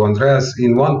oppose to Andreas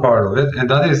in one part of it, and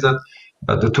that is that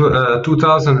the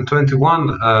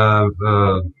 2021,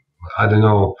 I don't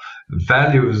know,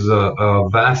 values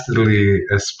vastly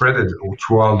spread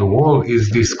throughout the world is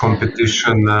this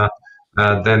competition.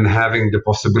 Then having the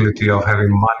possibility of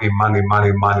having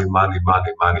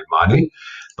money.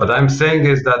 What I'm saying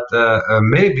is that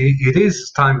maybe it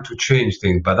is time to change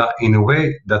things, but in a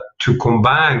way that to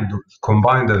combine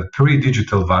the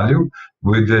pre-digital value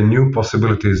with the new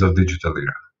possibilities of digital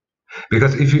era.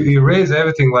 Because if you erase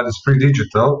everything what is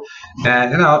pre-digital,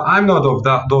 and I'm not of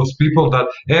those people that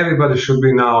everybody should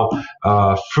be now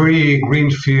free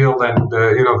greenfield and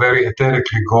very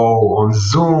etherically go on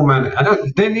Zoom, and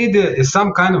they need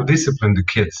some kind of discipline. The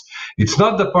kids, it's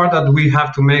not the part that we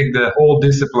have to make the old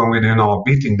discipline with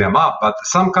beating them up, but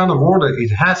some kind of order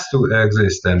it has to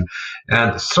exist. And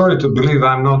sorry to believe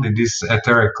I'm not in this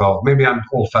etherical. Maybe I'm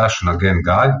old-fashioned again,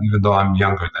 guy, even though I'm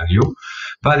younger than you.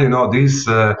 But this.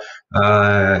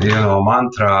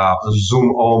 Mantra,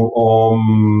 Zoom,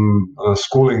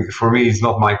 schooling for me is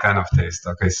not my kind of taste.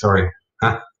 Okay, sorry.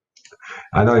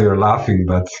 I know you're laughing,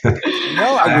 but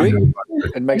no, I agree.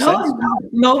 It makes sense.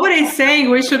 Nobody's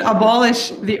saying we should abolish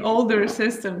the older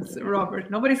systems,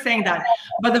 Robert. Nobody's saying that.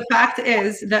 But the fact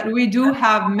is that we do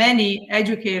have many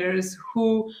educators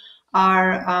who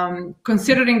are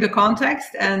considering the context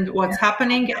and what's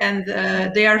happening, and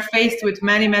they are faced with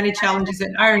many, many challenges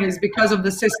and ironies because of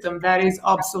the system that is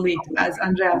obsolete, as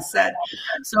Andreas said.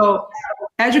 So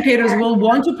educators will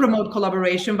want to promote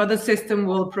collaboration, but the system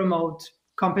will promote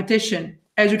competition.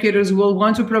 Educators will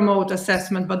want to promote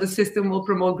assessment, but the system will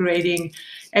promote grading.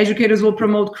 Educators will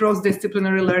promote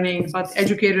cross-disciplinary learning, but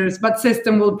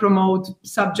system will promote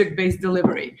subject-based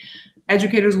delivery.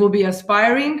 Educators will be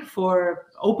aspiring for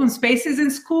open spaces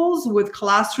in schools with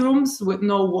classrooms with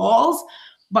no walls,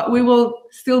 but we will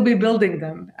still be building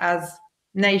them as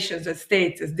nations, as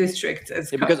states, as districts,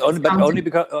 as only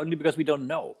because we don't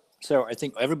know. So I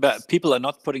think people are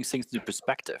not putting things into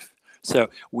perspective. So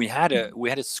we had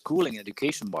a schooling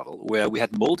education model where we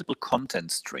had multiple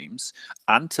content streams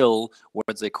until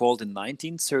what they called in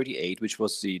 1938, which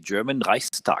was the German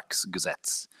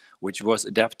Reichstagsgesetz, which was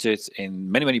adapted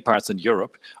in many parts in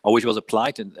Europe, or which was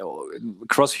applied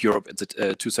across Europe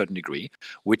to a certain degree,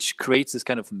 which creates this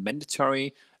kind of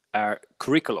mandatory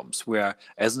curriculums where,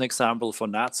 as an example, for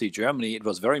Nazi Germany, it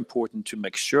was very important to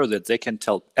make sure that they can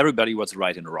tell everybody what's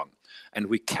right and wrong. And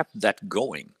we kept that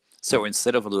going. So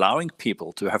instead of allowing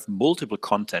people to have multiple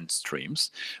content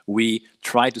streams, we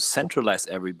try to centralize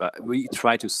everybody. We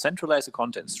try to centralize the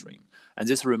content stream. And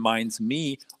this reminds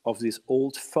me of these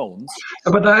old phones.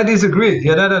 But I disagree.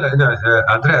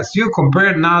 Andreas, you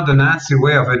compared now the Nazi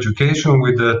way of education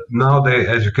with the nowadays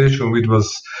education which was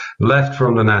left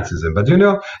from the Nazism. But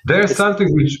there is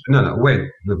something which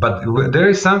But there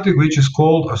is something which is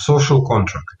called a social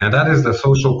contract, and that is the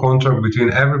social contract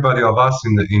between everybody of us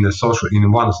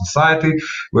in one society,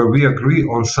 where we agree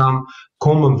on some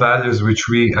common values which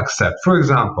we accept. For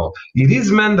example, it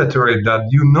is mandatory that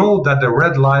that the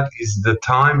red light is the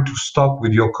time to stop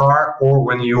with your car, or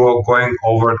when you are going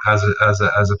over as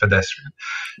a pedestrian.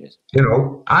 Yes.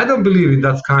 I don't believe in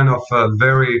that kind of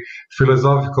very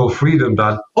philosophical freedom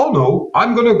that, oh no,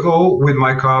 I'm going to go with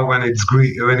my car when it's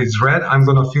green, when it's red, I'm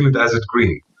going to feel it as it's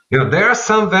green. There are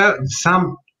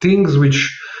some things which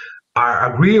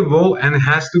are agreeable and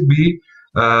had to be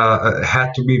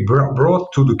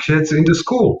brought to the kids in the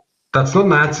school. That's not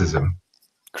Nazism.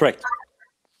 Correct.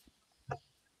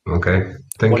 Okay,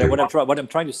 thank you. What I'm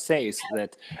trying to say is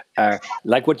that,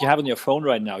 like what you have on your phone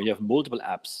right now, you have multiple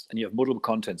apps and you have multiple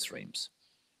content streams.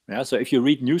 Yeah. So if you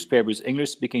read newspapers,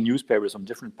 English-speaking newspapers from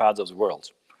different parts of the world,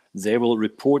 They will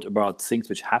report about things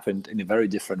which happened in a very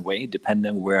different way,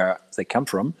 depending on where they come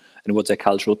from and what their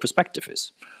cultural perspective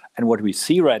is. And what we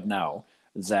see right now,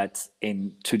 that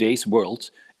in today's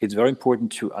world, it's very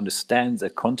important to understand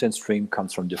that content stream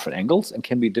comes from different angles and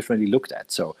can be differently looked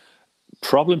at. So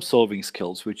problem-solving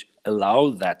skills which allow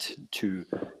that to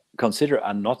consider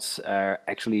are not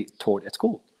actually taught at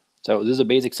school. So this is a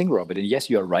basic thing, Robert. And yes,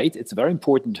 you're right. It's very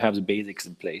important to have the basics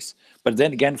in place. But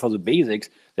then again, for the basics,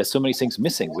 there's so many things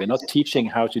missing. We're not teaching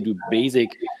how to do basic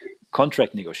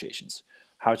contract negotiations,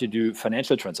 how to do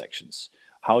financial transactions,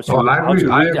 how to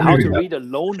read a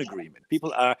loan agreement.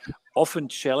 People are often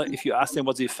challenged if you ask them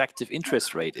what the effective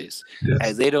interest rate is.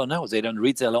 Yes. They don't know. They don't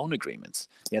read their loan agreements.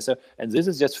 Yeah. So, and this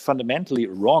is just fundamentally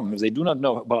wrong. They do not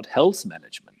know about health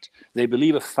management. They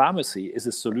believe a pharmacy is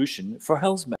a solution for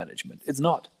health management. It's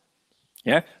not.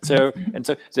 Yeah. So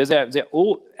there are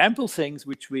all ample things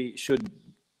which we should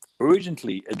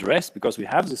urgently address, because we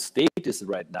have the status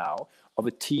right now of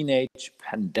a teenage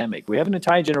pandemic. We have an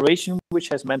entire generation which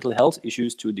has mental health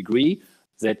issues to a degree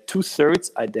that 2/3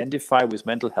 identify with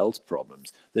mental health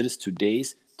problems. That is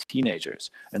today's teenagers.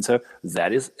 And so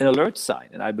that is an alert sign.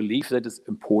 And I believe that it's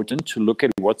important to look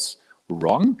at what's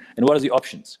wrong and what are the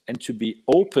options, and to be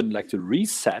open, like to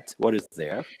reset what is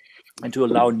there and to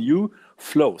allow new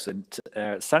flows. And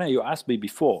Sana, you asked me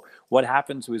before, what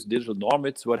happens with digital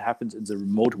nomads? What happens in the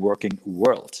remote working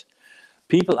world?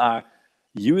 People are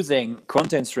using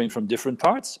content stream from different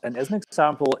parts. And as an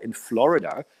example, in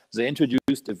Florida, they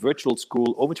introduced a virtual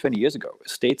school over 20 years ago, a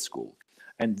state school.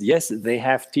 And yes, they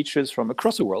have teachers from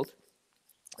across the world.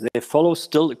 They follow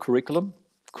still a curriculum,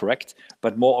 correct,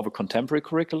 but more of a contemporary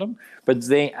curriculum. But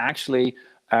they actually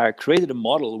created a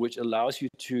model which allows you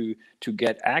to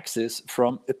get access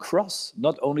from across,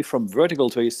 not only from vertical,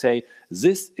 where you say,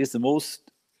 this is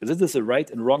the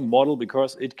right and wrong model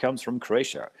because it comes from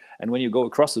Croatia. And when you go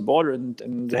across the border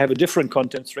and they have a different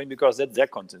content stream because that's their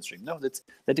content stream. No,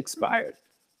 that expired.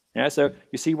 Yeah, so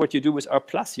you see what you do with R+,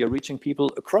 you're reaching people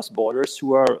across borders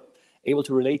who are able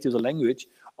to relate to the language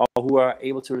or who are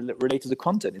able to relate to the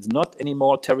content. It's not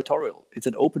anymore territorial. It's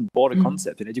an open border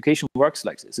concept, and education works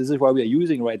like this. This is why we are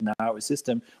using right now a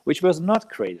system which was not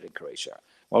created in Croatia,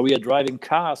 while we are driving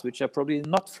cars which are probably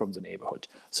not from the neighborhood.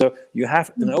 So you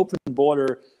have an open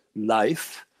border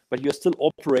life, but you're still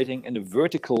operating in a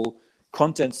vertical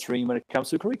content stream when it comes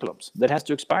to curriculums. That has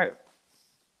to expire.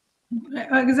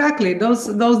 Exactly. Those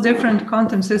different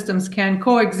content systems can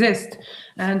coexist.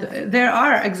 And there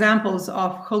are examples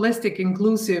of holistic,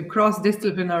 inclusive,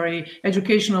 cross-disciplinary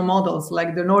educational models,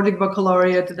 like the Nordic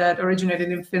Baccalaureate that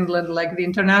originated in Finland, like the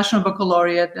International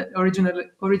Baccalaureate that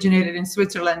originated in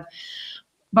Switzerland.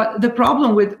 But the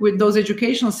problem with those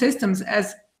educational systems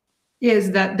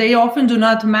is that they often do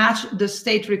not match the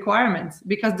state requirements,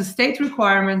 because the state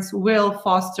requirements will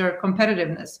foster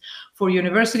competitiveness for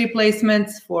university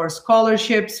placements, for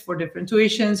scholarships, for different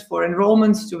tuitions, for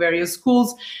enrollments to various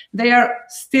schools. They are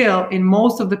still, in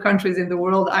most of the countries in the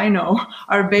world I know,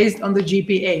 are based on the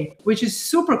GPA, which is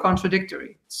super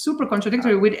contradictory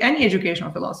with any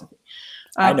educational philosophy.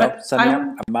 I know,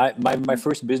 Sonia, my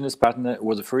first business partner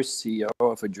was the first CEO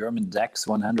of a German DAX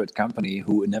 100 company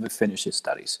who never finished his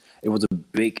studies. It was a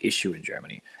big issue in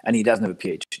Germany, and he doesn't have a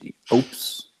PhD.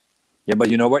 Oops. Yeah, but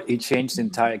you know what? He changed the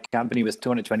entire company with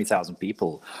 220,000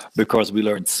 people, because we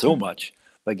learned so much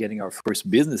by getting our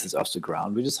first businesses off the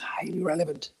ground, which is highly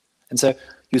relevant. And so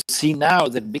you see now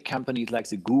that big companies like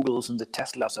the Googles and the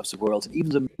Teslas of the world, and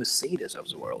even the Mercedes of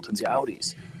the world, and the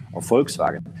Audis or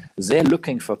Volkswagen, they're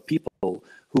looking for people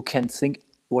who can think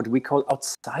what we call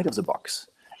outside of the box.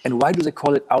 And why do they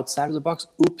call it outside of the box?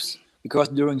 Oops, because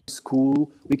during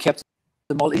school, we kept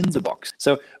them all in the box.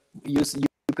 So you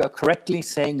are correctly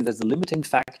saying that the limiting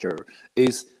factor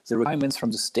is the requirements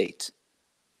from the state.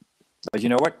 But you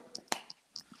know what?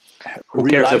 Who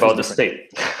cares about the state?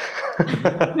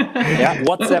 Yeah,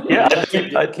 WhatsApp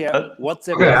doesn't care.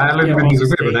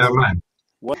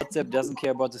 WhatsApp doesn't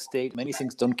care about the state. Many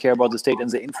things don't care about the state, and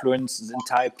they influence the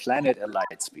entire planet at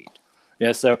light speed.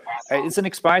 Yeah, so it's an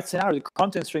expired scenario. The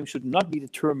content stream should not be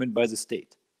determined by the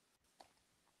state.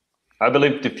 I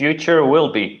believe the future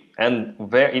will be, and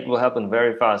it will happen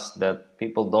very fast, that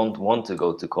people don't want to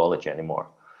go to college anymore.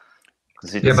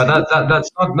 Yeah, but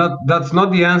that's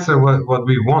not the answer. What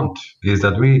we want is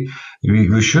that we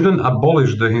shouldn't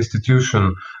abolish the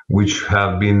institution which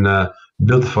have been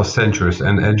built for centuries,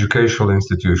 an educational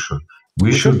institution.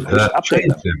 We should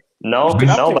change them. No,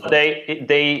 but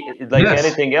they like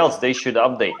anything else, they should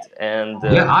update. And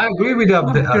yeah, I agree with the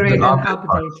update.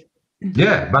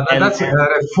 Yeah, but that's a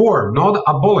reform, not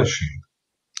abolishing.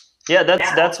 Yeah,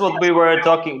 that's what we were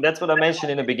talking. That's what I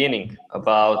mentioned in the beginning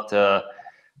about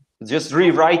just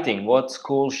rewriting what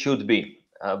school should be,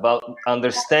 about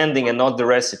understanding and not the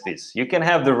recipes. You can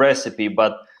have the recipe,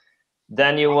 but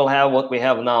then you will have what we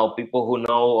have now, people who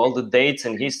know all the dates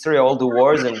and history, all the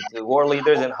wars and the war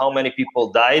leaders and how many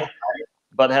people died,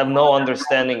 but have no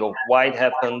understanding of why it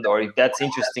happened, or if that's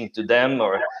interesting to them.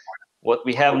 Or what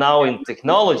we have now in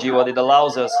technology, what it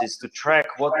allows us is to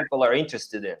track what people are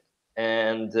interested in.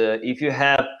 And if you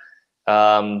have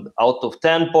out of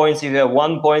 10 points, if you have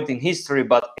 1 point in history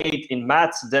but 8 in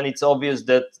maths, then it's obvious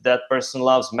that that person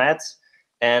loves maths.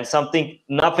 And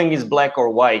nothing is black or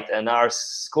white. And our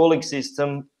schooling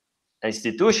system,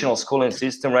 institutional schooling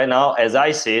system right now, as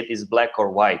I see it, is black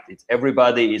or white.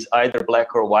 Everybody is either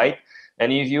black or white.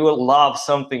 And if you love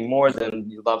something more than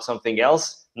you love something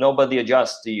else, nobody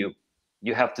adjusts to you.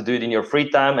 You have to do it in your free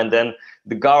time. And then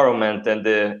the government and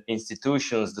the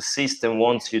institutions, the system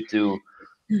wants you to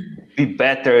be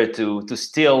better, to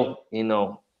still,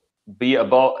 be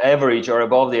above average or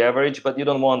above the average, but you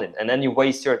don't want it. And then you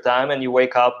waste your time, and you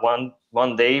wake up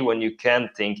one day when you can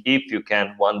think, if you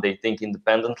can one day think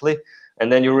independently,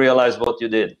 and then you realize what you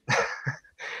did.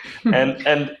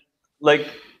 and like,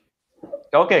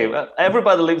 okay,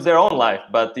 everybody lives their own life,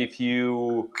 but if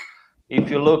you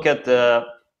look at the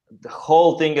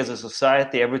whole thing as a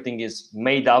society, everything is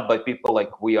made up by people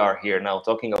like we are here now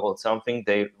talking about something.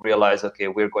 They realize, okay,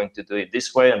 we're going to do it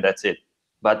this way, and that's it.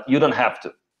 But you don't have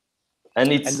to.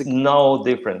 And it's no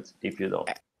different if you don't.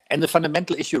 And the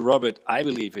fundamental issue, Robert, I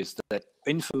believe, is that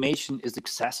information is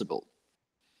accessible.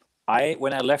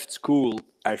 When I left school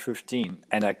at 15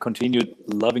 and I continued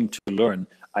loving to learn,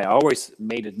 I always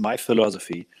made it my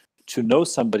philosophy to know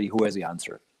somebody who has the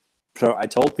answer. So I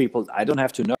told people, I don't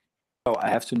have to know, I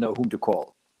have to know whom to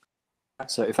call.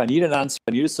 So if I need an answer,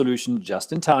 I need a solution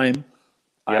just in time,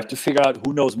 I have to figure out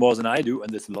who knows more than I do, and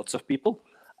there's lots of people.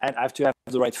 And I have to have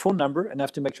the right phone number, and I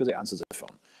have to make sure they answer the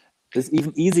phone. It's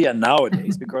even easier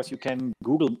nowadays because you can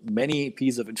Google many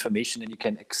pieces of information and you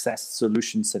can access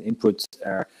solutions and inputs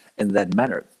in that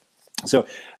manner. So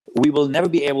we will never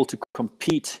be able to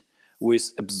compete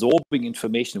with absorbing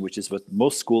information, which is what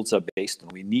most schools are based on.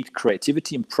 We need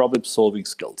creativity and problem-solving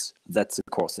skills. That's the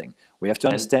core thing. We have to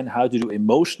understand how to do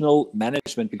emotional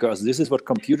management, because this is what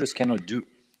computers cannot do.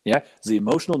 Yeah, the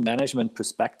emotional management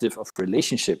perspective of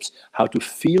relationships, how to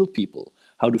feel people,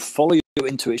 how to follow your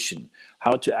intuition,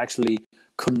 how to actually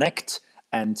connect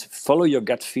and follow your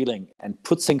gut feeling and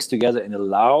put things together and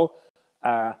allow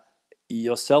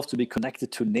yourself to be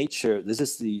connected to nature. This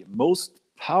is the most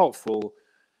powerful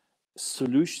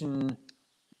solution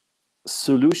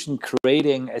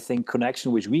creating, I think,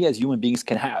 connection which we as human beings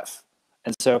can have.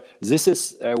 And so this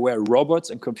is where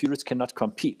robots and computers cannot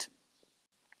compete.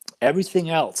 Everything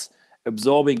else,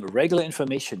 absorbing regular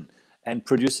information and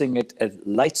producing it at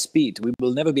light speed, we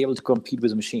will never be able to compete with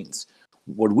the machines.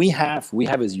 What we have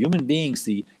as human beings,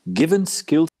 the given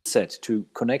skill set to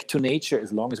connect to nature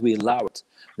as long as we allow it.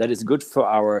 That is good for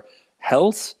our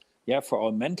health, for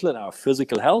our mental and our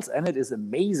physical health. And it is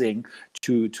amazing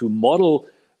to model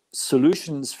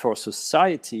solutions for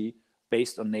society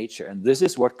based on nature. And this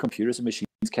is what computers and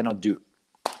machines cannot do.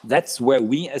 That's where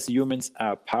we as humans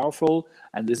are powerful,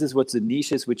 and this is what the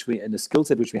niches and the skill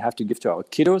set which we have to give to our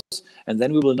kiddos, and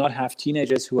then we will not have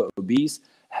teenagers who are obese,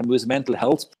 with mental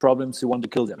health problems, who want to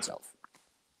kill themselves.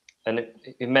 And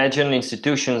imagine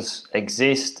institutions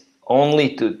exist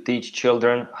only to teach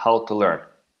children how to learn.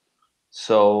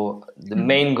 So the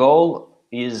main goal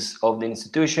of the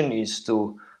institution is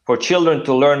for children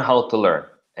to learn how to learn,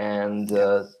 and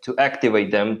to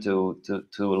activate them to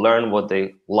learn what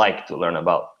they like to learn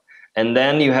about. And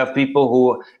then you have people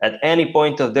who, at any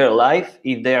point of their life,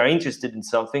 if they are interested in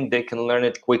something, they can learn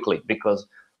it quickly, because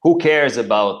who cares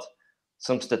about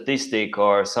some statistic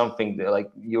or something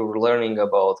like you're learning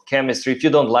about chemistry if you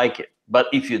don't like it? But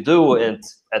if you do it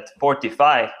at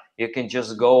 45, you can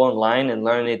just go online and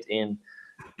learn it in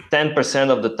 10%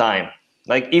 of the time.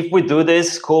 Like, if we do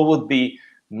this, school would be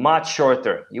much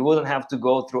shorter. You wouldn't have to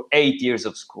go through 8 years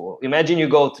of school. Imagine you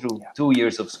go through 2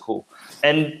 years of school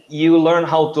and you learn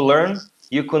how to learn.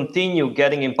 You continue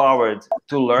getting empowered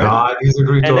to learn. No, I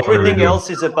disagree and totally everything else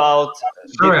is about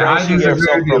differentiating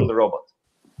yourself from the robot.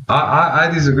 I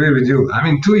disagree with you. I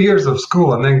mean, 2 years of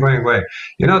school and then going away.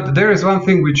 There is one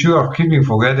thing which you are keeping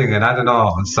forgetting, and I don't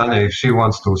know, Sunny, if she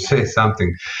wants to say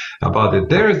something about it.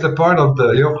 There is the part of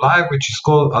your life which is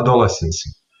called adolescence.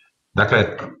 Dakle,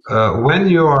 when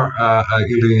you are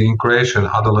in Croatian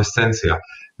adolescentia,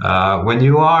 when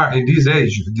you are in this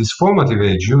age, this formative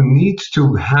age, you need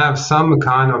to have some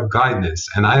kind of guidance.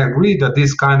 And I agree that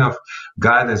this kind of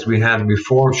guidance we had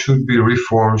before should be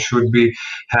reformed, should be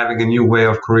having a new way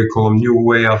of curriculum, new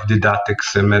way of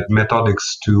didactics and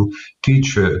methodics to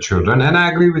teach children. And I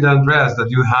agree with Andreas that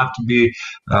you have to be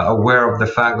aware of the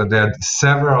fact that there are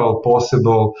several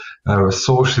possible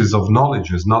sources of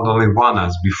knowledge, not only one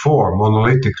as before,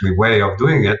 monolithically way of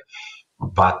doing it,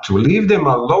 but to leave them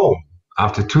alone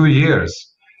after 2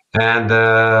 years and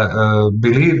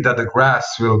believe that the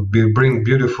grass will bring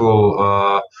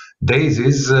beautiful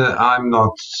daisies, I'm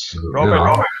not.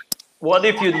 Robert, what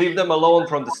if you leave them alone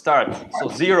from the start? So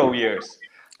 0 years.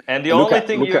 And the only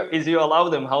thing is you allow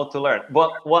them how to learn.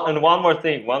 And one more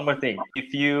thing.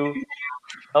 If you,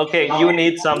 you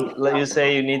need some, you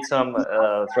say you need some,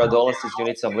 for adolescents, you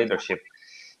need some leadership.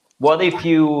 What if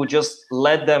you just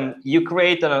let them, you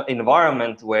create an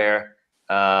environment where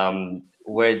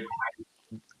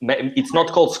it's not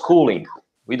called schooling.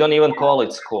 We don't even call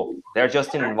it school. They're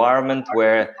just an environment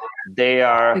where they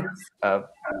are,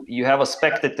 you have a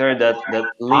spectator that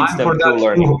leads them to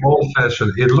learning.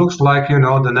 Old-fashioned. It looks like, the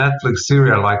Netflix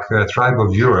serial, like Tribe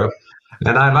of Europe.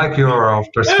 And I like your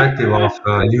perspective of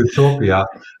utopia.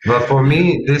 But for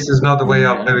me, this is not the way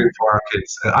of living for our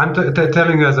kids. I'm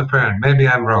telling you as a parent, maybe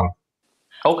I'm wrong.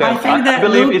 Okay, I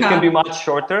believe it can be much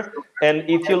shorter. And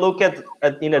if you look at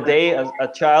in a day, a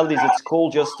child is at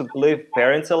school just to leave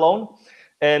parents alone.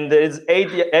 And there's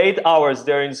 8 hours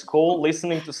there in school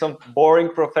listening to some boring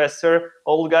professor,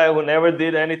 old guy who never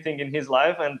did anything in his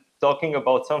life and talking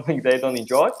about something they don't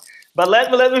enjoy. But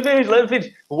let me finish.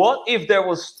 What if there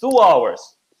was 2 hours,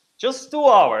 just 2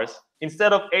 hours,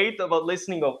 instead of 8 about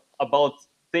listening about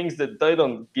things that they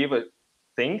don't give a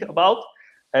thing about,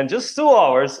 and just 2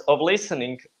 hours of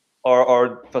listening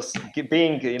or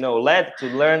being led to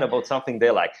learn about something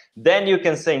they like? Then you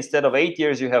can say instead of 8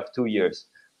 years, you have 2 years.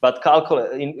 But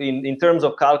in terms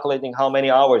of calculating how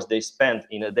many hours they spend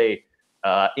in a day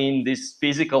in this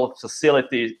physical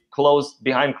facility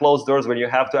behind closed doors, when you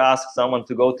have to ask someone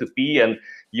to go to pee and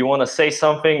you want to say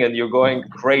something and you're going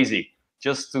crazy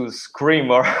just to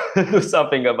scream or do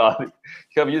something about it.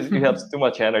 You have too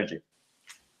much energy.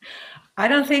 I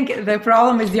don't think the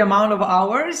problem is the amount of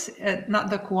hours,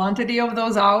 not the quantity of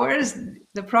those hours.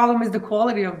 The problem is the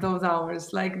quality of those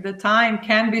hours. Like, the time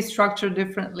can be structured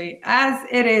differently, as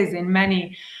it is in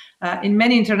many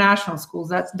international schools.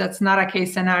 That's not a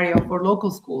case scenario for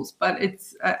local schools, but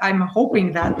I'm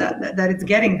hoping that it's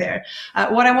getting there.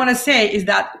 What I want to say is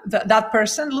that that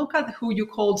person, Luca, who you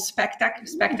called spectator.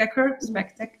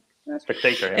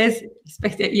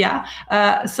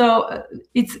 So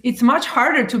it's much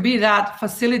harder to be that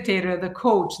facilitator, the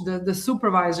coach, the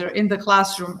supervisor in the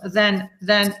classroom than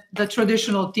the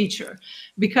traditional teacher,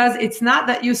 because it's not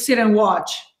that you sit and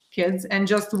watch kids and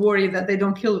just worry that they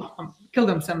don't kill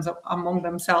themselves among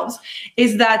themselves.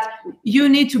 Is that you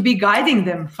need to be guiding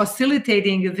them,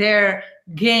 facilitating their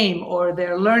game or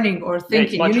their learning or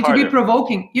thinking. You need to be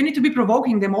provoking. You need to be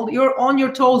provoking them. You're on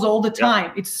your toes all the time.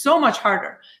 Yeah. It's so much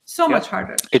harder. Much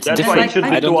harder. It's different.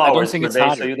 I don't think it's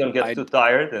harder. So you don't get too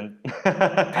tired. And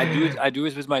I do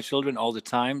it with my children all the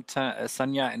time,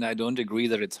 Sanya, and I don't agree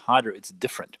that it's harder. It's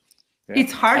different. Yeah.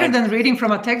 It's harder than reading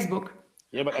from a textbook.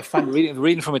 Yeah, but I find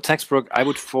reading from a textbook, I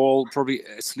would fall probably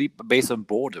asleep based on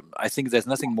boredom. I think there's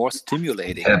nothing more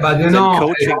stimulating than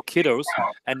coaching kiddos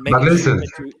and making sure that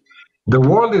you... The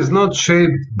world is not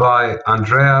shaped by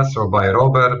Andreas or by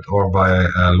Robert or by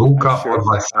Luca or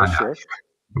by Sanya. Sure.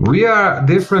 We are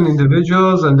different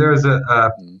individuals, and there's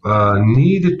a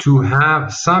need to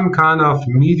have some kind of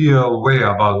medial way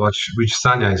about which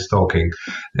Sanya is talking.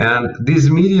 And this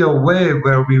medial way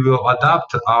where we will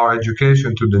adapt our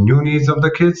education to the new needs of the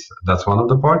kids, that's one of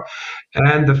the part,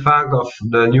 and the fact of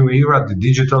the new era, the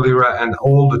digital era, and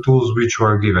all the tools which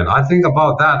were given. I think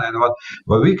about that, and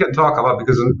what we can talk about,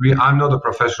 because I'm not a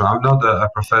professional, I'm not a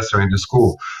professor in the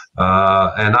school,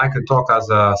 and I can talk as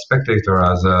a spectator,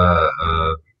 as a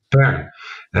parent.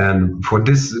 And for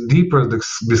this deeper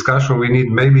discussion, we need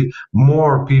maybe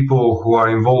more people who are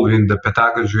involved in the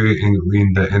pedagogy,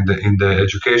 in the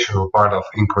educational part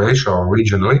in Croatia or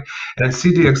regionally, and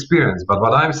see the experience. But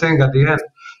what I'm saying at the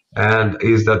end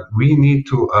is that we need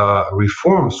to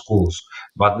reform schools,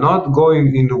 but not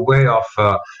going in the way of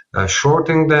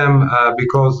shorting them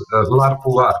because l'art.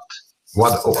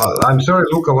 I'm sorry,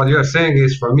 Luca, what you're saying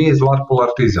is, for me, is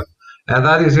l'art-artism. And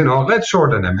that is, let's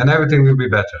shorten them and everything will be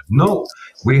better. No,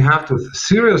 we have to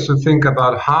seriously think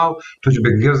about how to,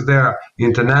 because there are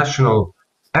international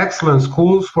excellent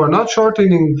schools who are not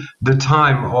shortening the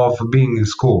time of being in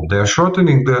school. They're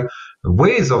shortening the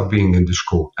ways of being in the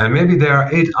school. And maybe there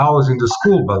are 8 hours in the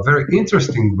school, but very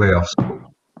interesting way of school.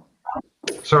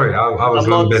 Sorry, I was I'm a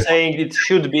little not bit... saying it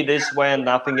should be this way and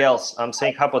nothing else. I'm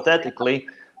saying hypothetically,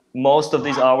 most of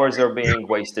these hours are being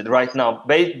wasted right now,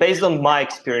 based on my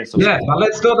experience of Yeah, school. but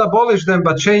let's not abolish them,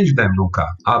 but change them, Luca.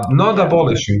 Not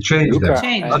abolishing, change Luca, them.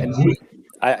 Change.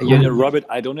 Robert,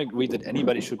 I don't agree that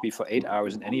anybody should be for 8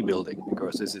 hours in any building,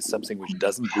 because this is something which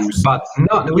doesn't boost. But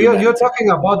no, you're talking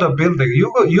about a building.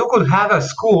 You could have a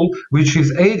school which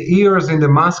is 8 years in the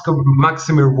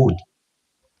Maximir Wood.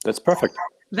 That's perfect.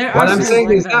 What I'm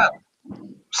saying is that.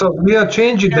 So we are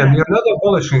changing them. We are not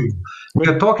abolishing. We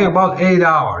are talking about 8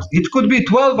 hours. It could be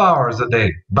 12 hours a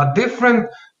day, but different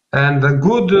and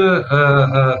good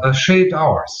shaped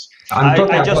hours.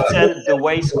 I just said the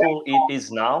way school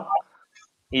is now,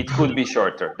 it could be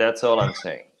shorter. That's all I'm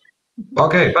saying.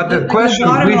 Okay, but the question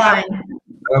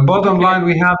bottom line,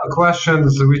 we have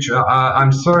questions which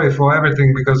I'm sorry for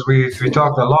everything, because we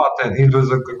talked a lot and it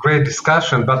was a great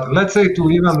discussion. But let's say to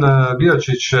Ivan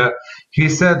Biocic, he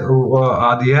said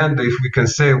at the end, if we can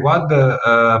say, what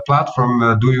the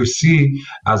platform do you see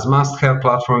as must-have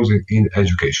platforms in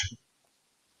education?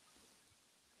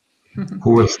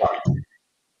 Who will start?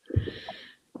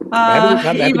 I'm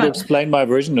happy to explain my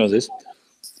version of this.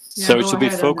 So it should be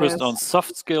focused Andreas. on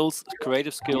soft skills,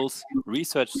 creative skills,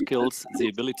 research skills, the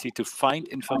ability to find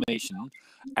information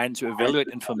and to evaluate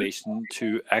information,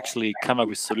 to actually come up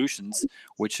with solutions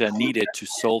which are needed to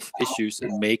solve issues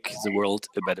and make the world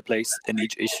a better place in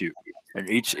each issue. And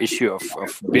each issue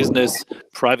of business,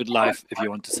 private life, if you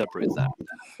want to separate them.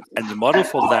 And the model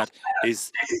for that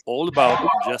is all about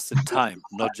just in time,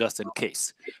 not just in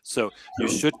case. So you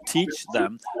should teach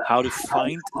them how to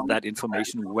find that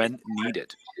information when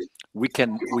needed.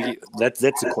 That's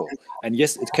the core. And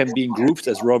yes, it can be in groups,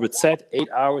 as Robert said. 8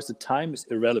 hours, the time is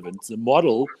irrelevant. The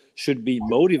model should be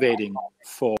motivating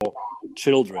for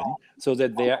children so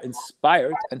that they are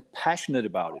inspired and passionate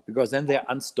about it, because then they're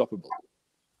unstoppable.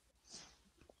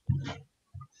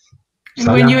 And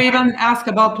when you even ask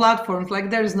about platforms, like,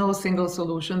 there's no single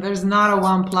solution. There's not a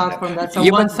one platform that's a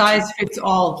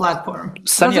one-size-fits-all platform.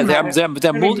 Sanya, there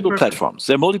are multiple platforms.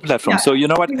 There are multiple platforms. Yeah, so you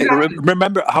know what? Exactly.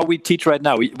 Remember how we teach right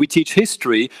now. We teach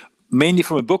history mainly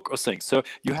from a book or things. So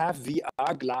you have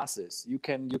VR glasses. You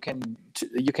can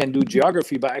do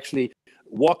geography by actually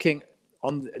walking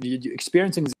on,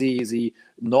 experiencing the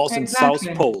North and South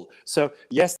Pole. So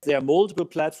yes, there are multiple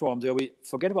platforms where we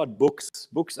forget about books.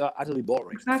 Books are utterly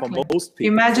boring for most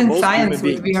people. Imagine science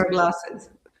with VR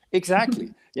glasses.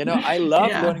 Exactly. I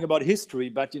love learning about history,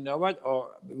 but you know what?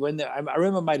 Or I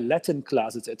remember my Latin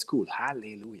classes at school.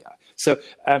 Hallelujah. So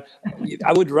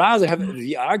I would rather have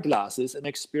VR glasses and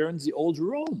experience the old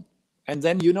Rome. And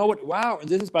then you know what? Wow. And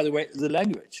this is, by the way, the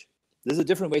language. This is a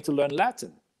different way to learn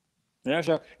Latin.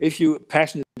 So if you're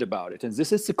passionate about it, and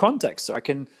this is the context,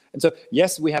 so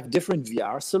yes, we have different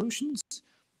VR solutions.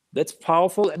 That's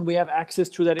powerful, and we have access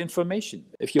to that information.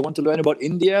 If you want to learn about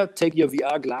India, take your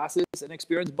VR glasses and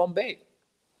experience Bombay.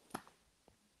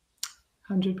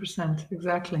 100%,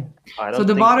 exactly. So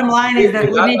the bottom line is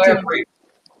that we need to.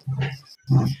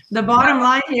 The bottom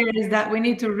line here is that we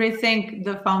need to rethink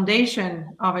the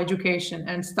foundation of education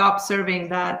and stop serving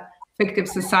that fictive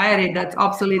society that's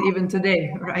obsolete even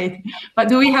today, right? But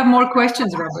do we have more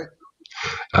questions, Robert?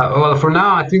 Well, for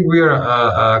now, I think we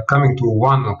are coming to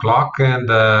 1 o'clock, and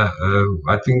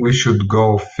I think we should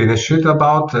go finish it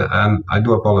about. And I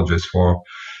do apologize for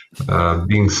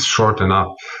being short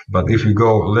enough, but if we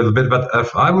go a little bit, but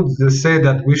if I would say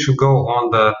that we should go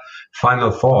on the final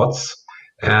thoughts,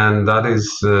 and that is,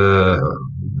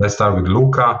 let's start with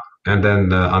Luca, and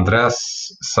then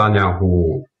Andreas, Sanya,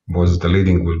 who was the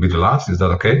leading, will be the last. Is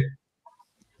that okay?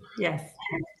 Yes.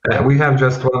 We have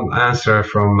just one answer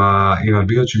from Ivan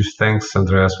Biocic. Thanks,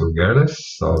 Andreas Vulgaris.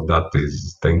 So that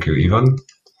is, thank you, Ivan.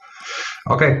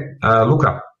 Okay,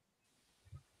 Luca.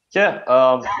 Yeah,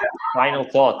 final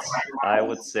thoughts. I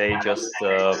would say just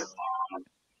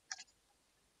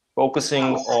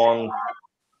focusing on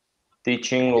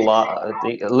teaching,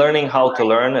 learning how to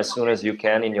learn as soon as you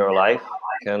can in your life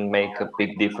can make a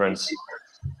big difference.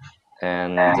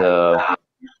 And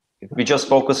if we just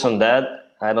focus on that,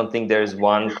 I don't think there is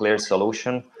one clear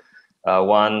solution,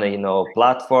 one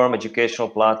platform, educational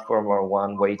platform, or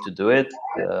one way to do it.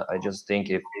 I just think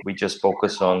if we just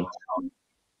focus on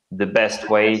the best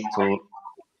way to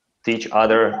teach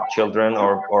other children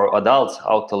or adults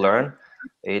how to learn,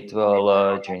 it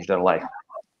will change their life.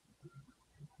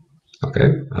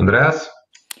 Okay, Andreas?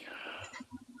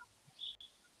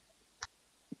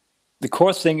 The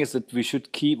core thing is that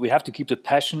we have to keep the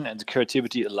passion and the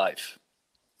creativity alive.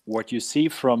 what you see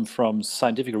from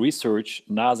scientific research,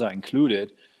 NASA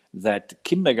included, that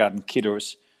kindergarten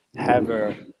kiddos have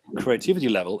a creativity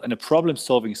level and a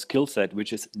problem-solving skill set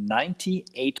which is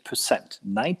 98%.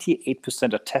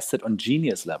 98% are tested on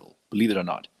genius level, believe it or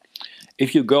not.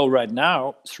 If you go right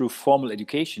now through formal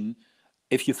education,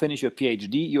 if you finish your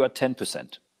PhD, you are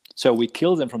 10%. So we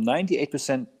kill them from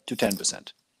 98% to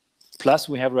 10%. Plus,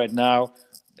 we have right now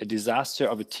a disaster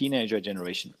of a teenager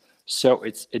generation. So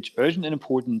it's urgent and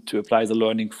important to apply the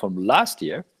learning from last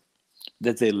year,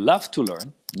 that they love to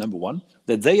learn, number one,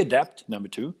 that they adapt, number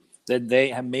two, that they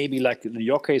have maybe, like in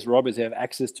your case, Robert, they have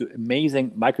access to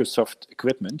amazing Microsoft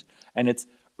equipment. And it's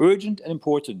urgent and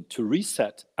important to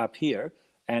reset up here.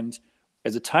 And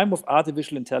at the time of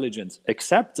artificial intelligence,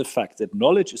 accept the fact that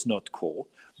knowledge is not core,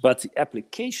 but the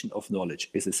application of knowledge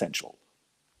is essential.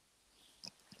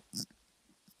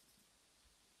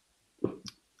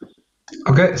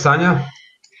 Okay, Sanja.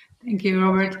 Thank you,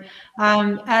 Robert.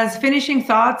 As finishing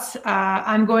thoughts,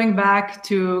 I'm going back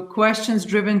to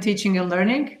questions-driven teaching and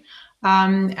learning,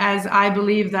 as I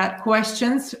believe that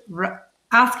questions,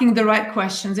 asking the right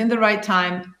questions in the right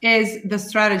time, is the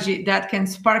strategy that can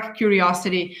spark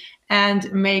curiosity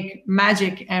and make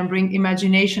magic and bring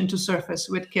imagination to surface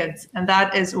with kids. And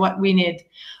that is what we need.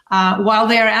 While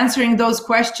they are answering those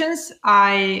questions,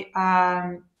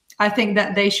 I think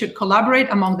that they should collaborate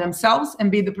among themselves and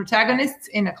be the protagonists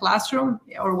in a classroom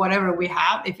or whatever we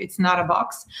have, if it's not a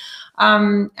box.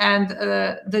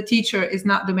 The teacher is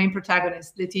not the main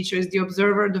protagonist. The teacher is the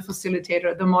observer, the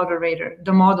facilitator, the moderator,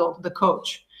 the model, the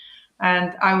coach.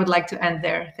 And I would like to end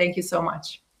there. Thank you so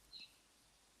much.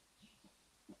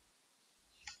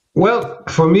 Well,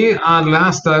 for me, at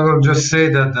last, I will just say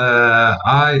that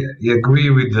I agree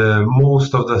with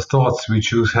most of the thoughts which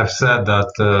you have said,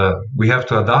 that we have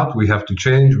to adapt, we have to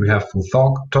change, we have to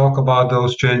talk about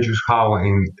those changes, how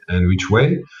and which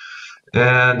way.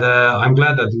 And I'm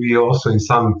glad that we also, in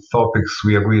some topics,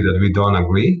 we agree that we don't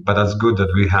agree, but that's good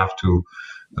that we have to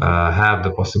have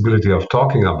the possibility of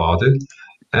talking about it.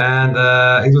 And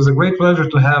it was a great pleasure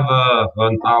to have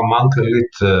our monthly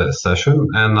lit session,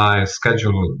 and I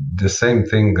scheduled the same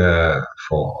thing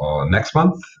for next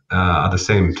month at the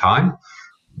same time.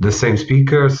 The same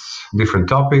speakers, different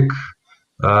topic,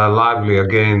 lively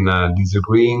again,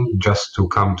 disagreeing, just to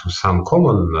come to some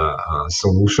common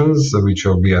solutions which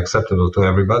will be acceptable to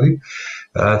everybody.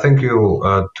 Thank you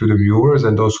to the viewers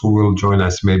and those who will join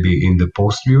us maybe in the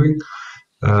post-viewing.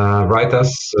 Write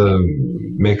us,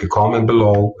 make a comment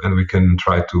below, and we can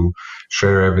try to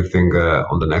share everything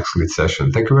on the next lit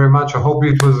session. Thank you very much. I hope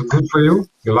it was good for you.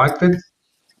 You liked it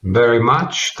very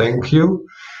much. Thank you.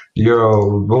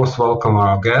 You're most welcome,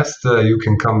 our guest. You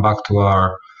can come back to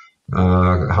our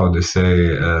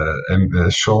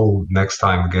show next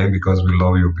time again, because we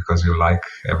love you, because you like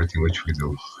everything which we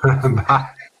do. Bye.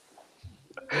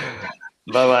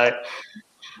 Bye-bye.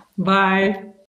 Bye.